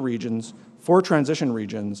 8 major regions, 4 transition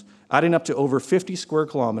regions, adding up to over 50 square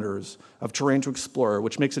kilometers of terrain to explore,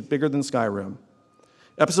 which makes it bigger than Skyrim.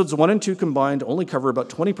 Episodes 1 and 2 combined only cover about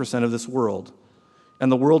 20% of this world, and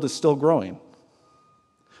the world is still growing.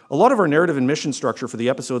 A lot of our narrative and mission structure for the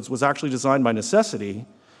episodes was actually designed by necessity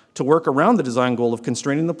to work around the design goal of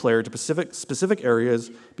constraining the player to specific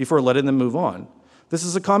areas before letting them move on. This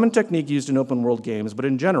is a common technique used in open world games, but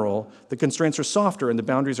in general, the constraints are softer and the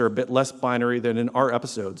boundaries are a bit less binary than in our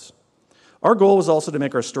episodes. Our goal was also to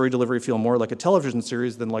make our story delivery feel more like a television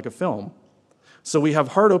series than like a film. So we have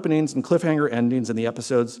hard openings and cliffhanger endings in the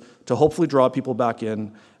episodes to hopefully draw people back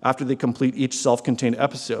in after they complete each self-contained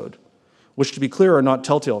episode, which, to be clear, are not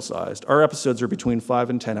telltale-sized. Our episodes are between 5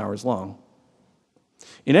 and 10 hours long.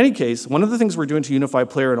 In any case, one of the things we're doing to unify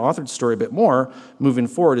player and authored story a bit more moving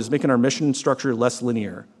forward is making our mission structure less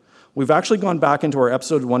linear. We've actually gone back into our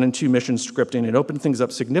episode 1 and 2 mission scripting and opened things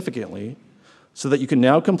up significantly so that you can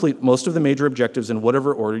now complete most of the major objectives in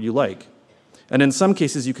whatever order you like. And in some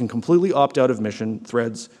cases, you can completely opt out of mission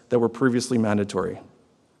threads that were previously mandatory.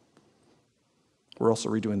 We're also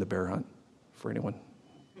redoing the bear hunt for anyone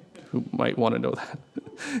who might want to know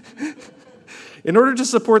that. In order to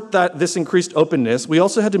support this increased openness, we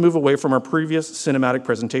also had to move away from our previous cinematic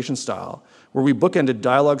presentation style, where we bookended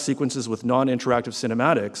dialogue sequences with non-interactive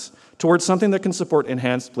cinematics towards something that can support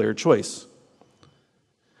enhanced player choice.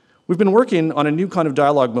 We've been working on a new kind of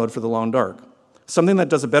dialogue mode for the Long Dark, something that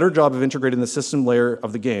does a better job of integrating the system layer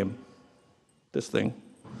of the game, this thing,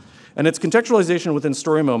 and its contextualization within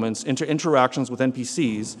story moments into interactions with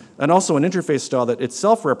NPCs, and also an interface style that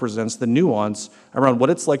itself represents the nuance around what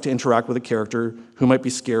it's like to interact with a character who might be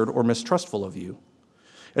scared or mistrustful of you.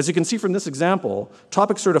 As you can see from this example,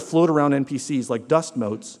 topics sort of float around NPCs like dust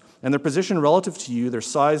motes, and their position relative to you, their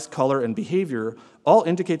size, color, and behavior all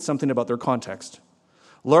indicate something about their context.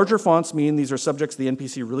 Larger fonts mean these are subjects the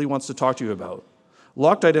NPC really wants to talk to you about.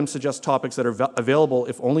 Locked items suggest topics that are available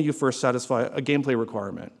if only you first satisfy a gameplay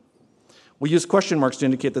requirement. We use question marks to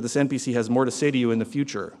indicate that this NPC has more to say to you in the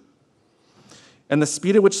future. And the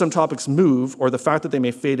speed at which some topics move, or the fact that they may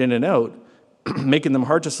fade in and out, making them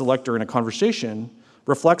hard to select during a conversation,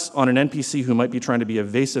 reflects on an NPC who might be trying to be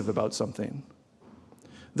evasive about something.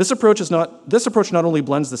 This approach not only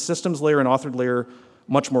blends the systems layer and authored layer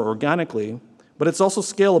much more organically, but it's also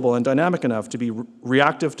scalable and dynamic enough to be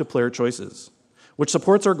reactive to player choices, which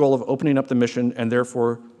supports our goal of opening up the mission and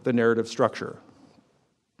therefore the narrative structure.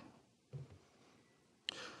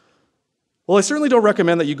 Well, I certainly don't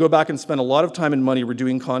recommend that you go back and spend a lot of time and money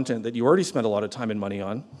redoing content that you already spent a lot of time and money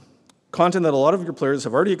on, content that a lot of your players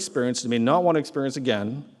have already experienced and may not want to experience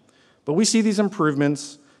again, but we see these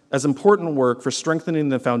improvements as important work for strengthening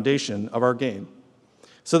the foundation of our game,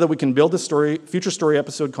 so that we can build the future story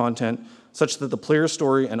episode content such that the player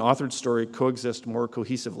story and authored story coexist more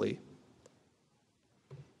cohesively.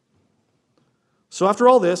 So after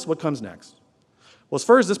all this, what comes next? Well, as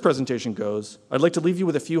far as this presentation goes, I'd like to leave you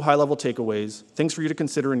with a few high-level takeaways, things for you to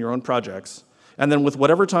consider in your own projects, and then with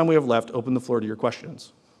whatever time we have left, open the floor to your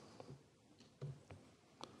questions.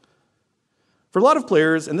 For a lot of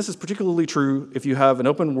players, and this is particularly true if you have an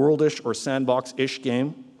open world-ish or sandbox-ish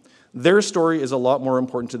game, their story is a lot more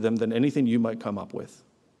important to them than anything you might come up with.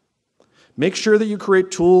 Make sure that you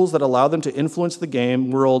create tools that allow them to influence the game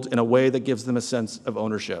world in a way that gives them a sense of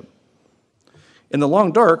ownership. In the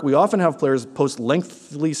Long Dark, we often have players post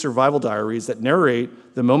lengthy survival diaries that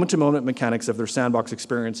narrate the moment-to-moment mechanics of their sandbox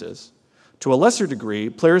experiences. To a lesser degree,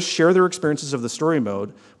 players share their experiences of the story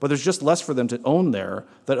mode, but there's just less for them to own there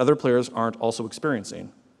that other players aren't also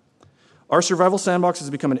experiencing. Our survival sandbox has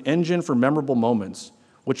become an engine for memorable moments,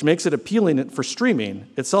 which makes it appealing for streaming,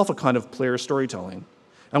 itself a kind of player storytelling.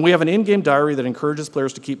 And we have an in-game diary that encourages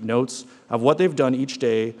players to keep notes of what they've done each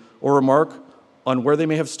day or remark on where they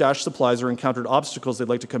may have stashed supplies or encountered obstacles they'd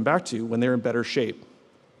like to come back to when they're in better shape.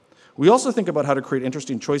 We also think about how to create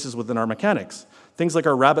interesting choices within our mechanics, things like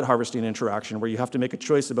our rabbit harvesting interaction, where you have to make a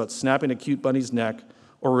choice about snapping a cute bunny's neck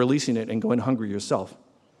or releasing it and going hungry yourself.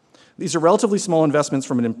 These are relatively small investments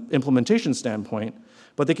from an implementation standpoint,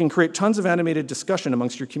 but they can create tons of animated discussion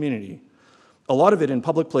amongst your community, a lot of it in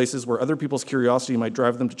public places where other people's curiosity might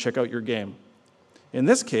drive them to check out your game. In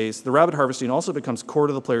this case, the rabbit harvesting also becomes core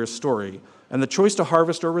to the player's story, and the choice to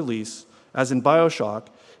harvest or release, as in BioShock,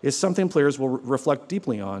 is something players will reflect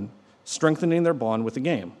deeply on, strengthening their bond with the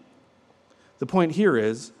game. The point here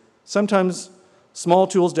is, sometimes small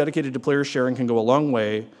tools dedicated to player sharing can go a long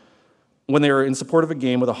way when they are in support of a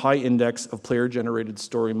game with a high index of player-generated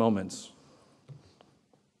story moments.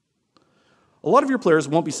 A lot of your players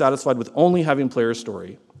won't be satisfied with only having player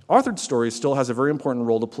story. Authored story still has a very important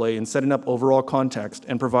role to play in setting up overall context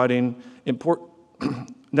and providing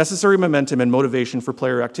necessary momentum and motivation for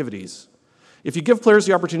player activities. If you give players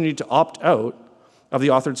the opportunity to opt out of the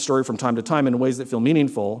authored story from time to time in ways that feel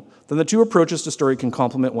meaningful, then the two approaches to story can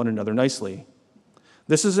complement one another nicely.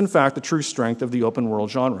 This is, in fact, the true strength of the open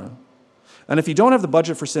world genre. And if you don't have the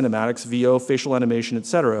budget for cinematics, VO, facial animation,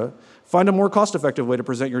 etc., find a more cost-effective way to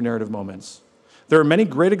present your narrative moments. There are many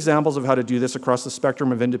great examples of how to do this across the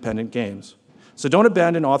spectrum of independent games. So don't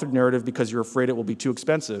abandon authored narrative because you're afraid it will be too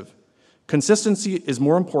expensive. Consistency is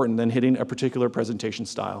more important than hitting a particular presentation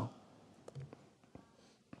style.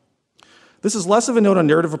 This is less of a note on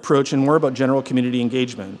narrative approach and more about general community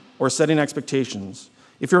engagement or setting expectations.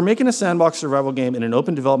 If you're making a sandbox survival game in an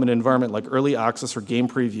open development environment like early access or game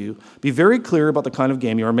preview, be very clear about the kind of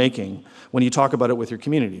game you are making when you talk about it with your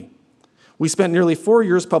community. We spent nearly 4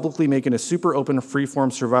 years publicly making a super open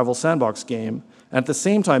freeform survival sandbox game, and at the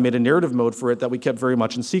same time made a narrative mode for it that we kept very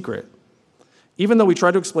much in secret. Even though we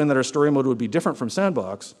tried to explain that our story mode would be different from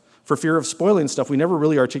Sandbox, for fear of spoiling stuff, we never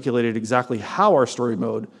really articulated exactly how our story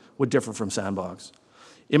mode would differ from Sandbox.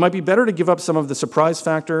 It might be better to give up some of the surprise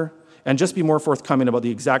factor and just be more forthcoming about the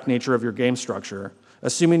exact nature of your game structure,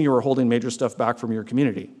 assuming you are holding major stuff back from your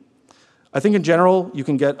community. I think in general, you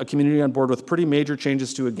can get a community on board with pretty major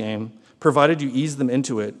changes to a game, provided you ease them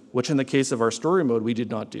into it, which in the case of our story mode, we did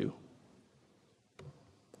not do.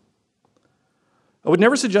 I would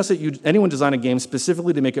never suggest that anyone design a game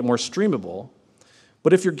specifically to make it more streamable,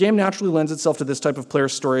 but if your game naturally lends itself to this type of player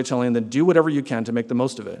storytelling, then do whatever you can to make the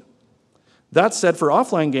most of it. That said, for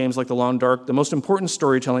offline games like The Long Dark, the most important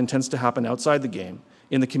storytelling tends to happen outside the game,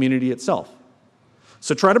 in the community itself.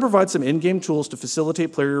 So try to provide some in-game tools to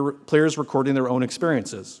facilitate players recording their own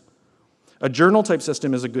experiences. A journal-type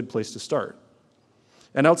system is a good place to start.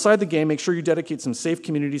 And outside the game, make sure you dedicate some safe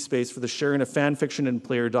community space for the sharing of fan fiction and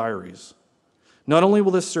player diaries. Not only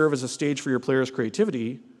will this serve as a stage for your players'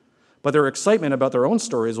 creativity, but their excitement about their own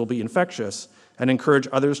stories will be infectious and encourage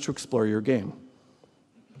others to explore your game.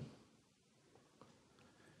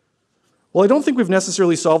 Well, I don't think we've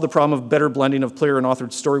necessarily solved the problem of better blending of player and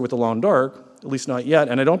authored story with The Long Dark, at least not yet,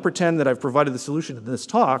 and I don't pretend that I've provided the solution in this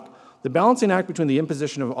talk. The balancing act between the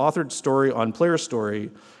imposition of authored story on player story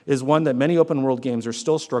is one that many open world games are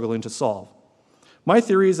still struggling to solve. My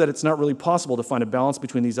theory is that it's not really possible to find a balance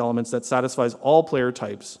between these elements that satisfies all player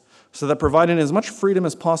types, so that providing as much freedom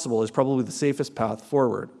as possible is probably the safest path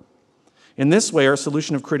forward. In this way, our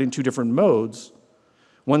solution of creating two different modes,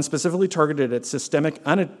 one specifically targeted at systemic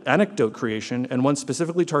anecdote creation and one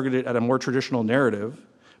specifically targeted at a more traditional narrative,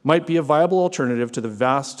 might be a viable alternative to the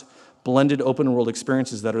vast blended open world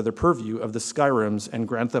experiences that are the purview of the Skyrims and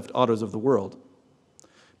Grand Theft Autos of the world.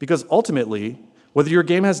 Because ultimately, whether your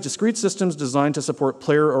game has discrete systems designed to support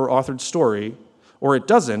player or authored story, or it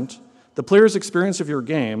doesn't, the player's experience of your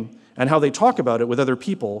game and how they talk about it with other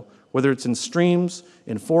people, whether it's in streams,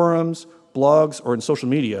 in forums, blogs, or in social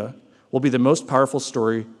media, will be the most powerful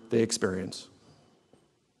story they experience.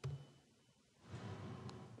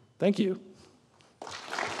 Thank you.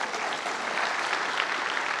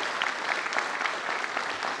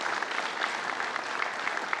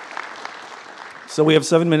 So we have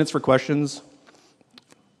 7 minutes for questions.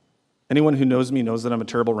 Anyone who knows me knows that I'm a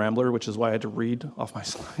terrible rambler, which is why I had to read off my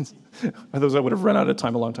slides. Otherwise, I would have run out of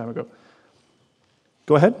time a long time ago.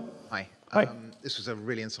 Go ahead. Hi. Hi. This was a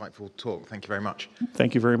really insightful talk. Thank you very much.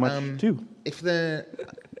 Thank you very much, too. If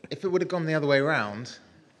it would have gone the other way around,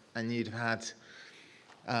 and you'd have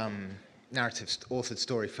had narrative authored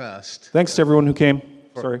story first. Thanks to everyone who came.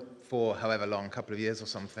 Sorry. For however long, a couple of years or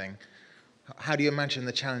something, how do you imagine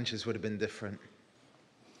the challenges would have been different?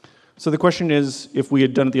 So the question is, if we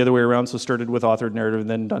had done it the other way around, so started with authored narrative and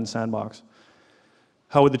then done Sandbox,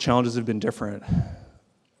 how would the challenges have been different?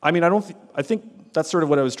 I mean, I think that's sort of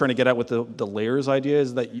what I was trying to get at with the layers idea,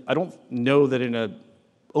 is that I don't know that in an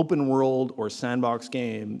open world or sandbox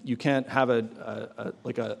game, you can't have an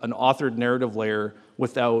authored narrative layer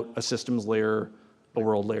without a systems layer, a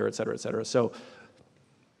world layer, et cetera, et cetera. So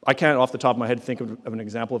I can't, off the top of my head, think of an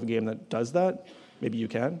example of a game that does that. Maybe you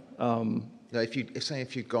can. If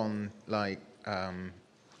you'd gone like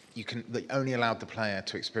you only allowed the player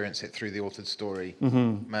to experience it through the authored story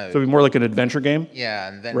mode. So it'd be more like an adventure game. Yeah,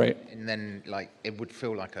 and then right. And then like it would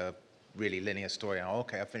feel like a really linear story. Oh,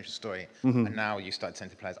 okay, I finished the story, and now you start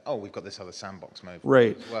saying to players, "Oh, we've got this other sandbox mode."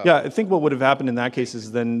 Right. As well. Yeah, I think what would have happened in that case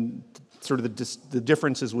is then sort of the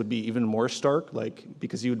differences would be even more stark, like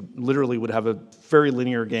because you literally would have a very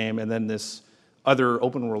linear game and then this other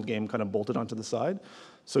open world game kind of bolted onto the side.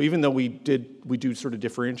 So even though we do sort of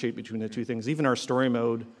differentiate between the two things, even our story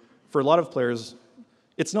mode for a lot of players,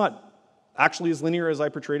 it's not actually as linear as I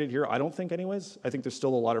portrayed it here, I don't think anyways. I think there's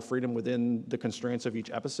still a lot of freedom within the constraints of each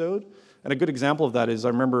episode. And a good example of that is I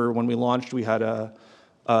remember when we launched, we had a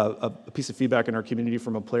piece of feedback in our community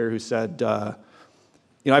from a player who said,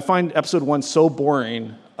 I find episode 1 so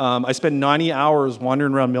boring. I spend 90 hours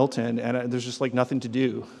wandering around Milton and there's just like nothing to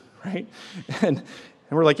do, right? And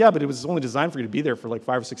we're like, yeah, but it was only designed for you to be there for like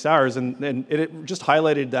 5 or 6 hours. And it just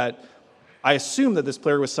highlighted that I assumed that this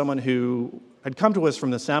player was someone who had come to us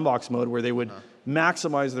from the sandbox mode where they would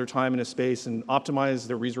maximize their time in a space and optimize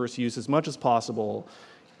their resource use as much as possible,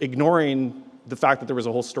 ignoring the fact that there was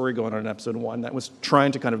a whole story going on in episode 1 that was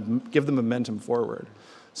trying to kind of give them momentum forward.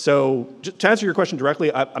 So to answer your question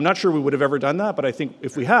directly, I'm not sure we would have ever done that, but I think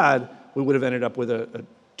if we had, we would have ended up with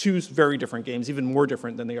two very different games, even more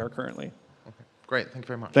different than they are currently. Okay. Great, thank you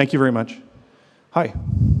very much. Thank you very much. Hi.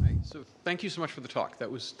 Hi. So thank you so much for the talk.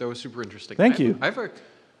 That was super interesting. Thank you. I have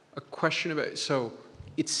a question about, so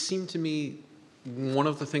it seemed to me one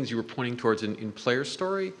of the things you were pointing towards in player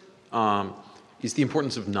story is the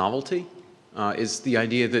importance of novelty. Is the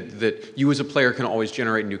idea that you as a player can always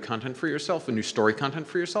generate new content for yourself and new story content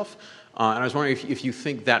for yourself. And I was wondering if you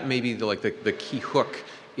think that may be the key hook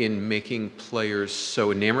in making players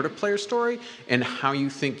so enamored of player story, and how you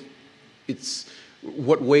think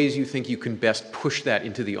what ways you think you can best push that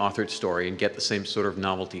into the authored story and get the same sort of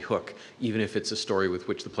novelty hook, even if it's a story with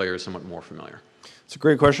which the player is somewhat more familiar. It's a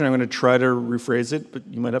great question. I'm going to try to rephrase it, but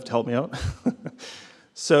you might have to help me out.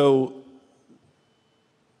 So,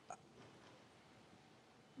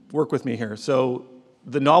 work with me here. So,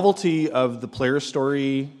 the novelty of the player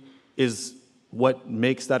story is what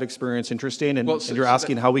makes that experience interesting, and you're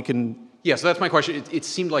asking how we can... Yeah, so that's my question. It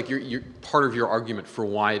seemed like you're part of your argument for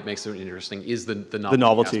why it makes it interesting is the novelty. The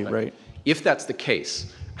novelty, aspect. right. If that's the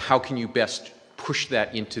case, how can you best push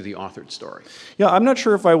that into the authored story? Yeah, I'm not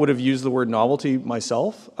sure if I would have used the word novelty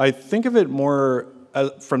myself. I think of it more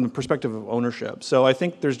from the perspective of ownership. So I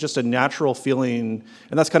think there's just a natural feeling,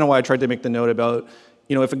 and that's kind of why I tried to make the note about,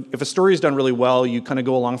 if a story is done really well, you kind of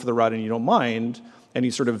go along for the ride and you don't mind. And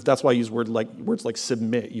you that's why I use words like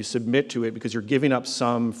submit. You submit to it because you're giving up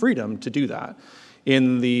some freedom to do that.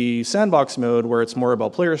 In the sandbox mode, where it's more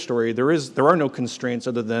about player story, there are no constraints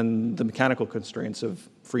other than the mechanical constraints of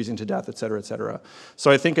freezing to death, et cetera, et cetera.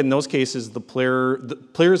 So I think in those cases, the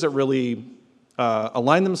players that really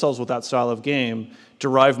align themselves with that style of game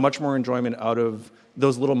derive much more enjoyment out of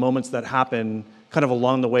those little moments that happen kind of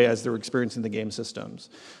along the way as they're experiencing the game systems.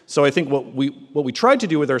 So I think what we tried to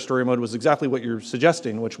do with our story mode was exactly what you're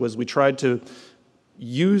suggesting, which was we tried to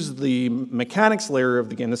use the mechanics layer of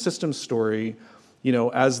the game, the systems story,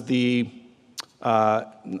 as the, I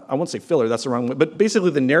won't say filler, that's the wrong way, but basically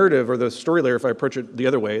the narrative or the story layer, if I approach it the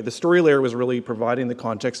other way, the story layer was really providing the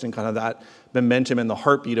context and kind of that momentum and the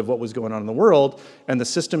heartbeat of what was going on in the world, and the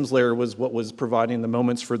systems layer was what was providing the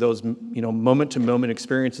moments for those, moment-to-moment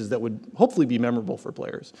experiences that would hopefully be memorable for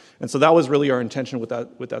players. And so that was really our intention with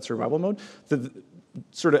that survival mode.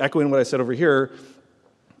 Sort of echoing what I said over here,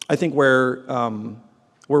 I think where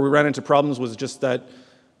we ran into problems was just that,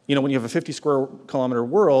 when you have a 50 square kilometer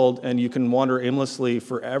world and you can wander aimlessly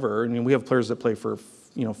forever, we have players that play for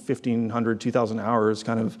 1,500, 2,000 hours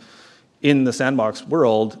kind of in the sandbox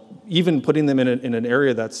world, even putting them in an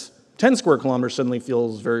area that's 10 square kilometers suddenly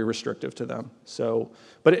feels very restrictive to them. So,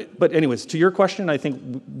 but anyways, to your question, I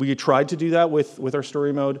think we tried to do that with our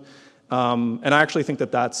story mode. And I actually think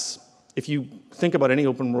that's, if you think about any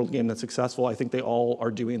open world game that's successful, I think they all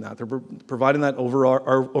are doing that. They're providing that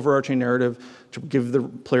overarching narrative to give the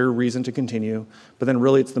player a reason to continue, but then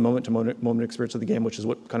really it's the moment-to-moment experience of the game, which is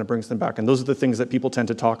what kind of brings them back. And those are the things that people tend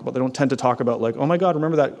to talk about. They don't tend to talk about like, oh my God,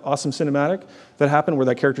 remember that awesome cinematic that happened where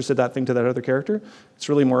that character said that thing to that other character? It's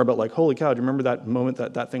really more about like, holy cow, do you remember that moment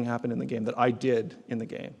that thing happened in the game that I did in the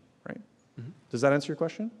game, right? Mm-hmm. Does that answer your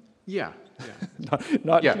question? Yeah.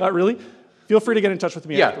 Not really? Feel free to get in touch with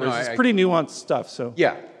me afterwards. It's pretty nuanced stuff, so.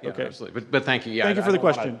 Yeah, okay. Absolutely. But thank you. Yeah, thank you for the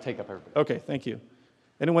question. Take up everybody. Okay, thank you.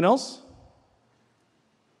 Anyone else?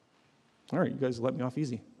 All right, you guys let me off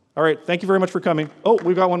easy. All right, thank you very much for coming. Oh,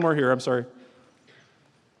 we've got one more here. I'm sorry.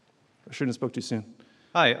 I shouldn't have spoke too soon.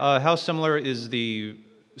 Hi, how similar is the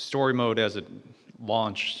story mode as it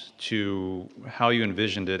launched to how you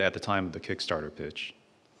envisioned it at the time of the Kickstarter pitch?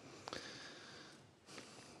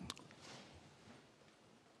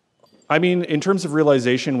 I mean, in terms of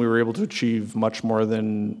realization, we were able to achieve much more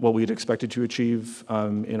than what we'd expected to achieve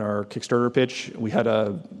in our Kickstarter pitch. We had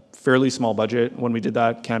a fairly small budget when we did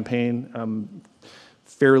that campaign,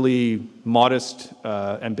 fairly modest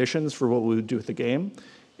ambitions for what we would do with the game.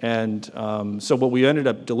 And so what we ended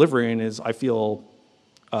up delivering is, I feel,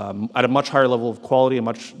 at a much higher level of quality, a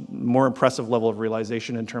much more impressive level of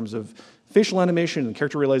realization in terms of facial animation and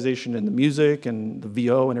character realization and the music and the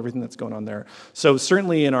VO and everything that's going on there. So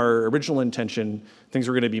certainly in our original intention, things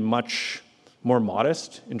were going to be much more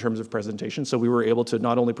modest in terms of presentation. So we were able to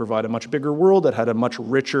not only provide a much bigger world that had a much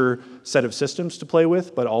richer set of systems to play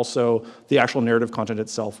with, but also the actual narrative content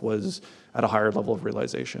itself was at a higher level of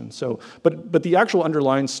realization. So, but the actual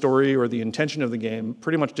underlying story or the intention of the game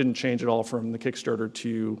pretty much didn't change at all from the Kickstarter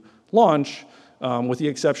to launch, with the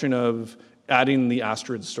exception of adding the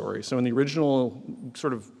Astrid story. So in the original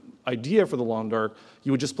sort of idea for the Long Dark,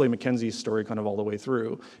 you would just play Mackenzie's story kind of all the way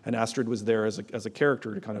through, and Astrid was there as a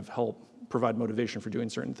character to kind of help provide motivation for doing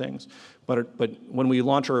certain things. But when we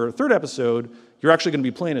launch our third episode, you're actually going to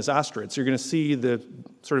be playing as Astrid. So you're going to see the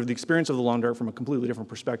sort of the experience of the Long Dark from a completely different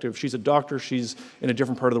perspective. She's a doctor. She's in a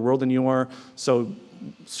different part of the world than you are. So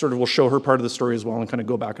sort of we'll show her part of the story as well and kind of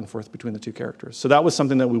go back and forth between the two characters. So that was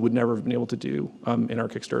something that we would never have been able to do in our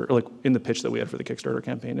Kickstarter, or like in the pitch that we had for the Kickstarter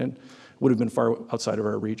campaign, and would have been far outside of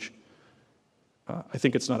our reach. I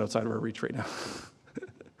think it's not outside of our reach right now.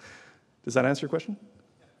 Does that answer your question?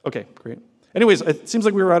 Okay, great. Anyways, it seems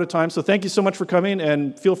like we were out of time, so thank you so much for coming,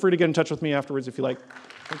 and feel free to get in touch with me afterwards if you like.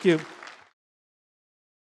 Thank you.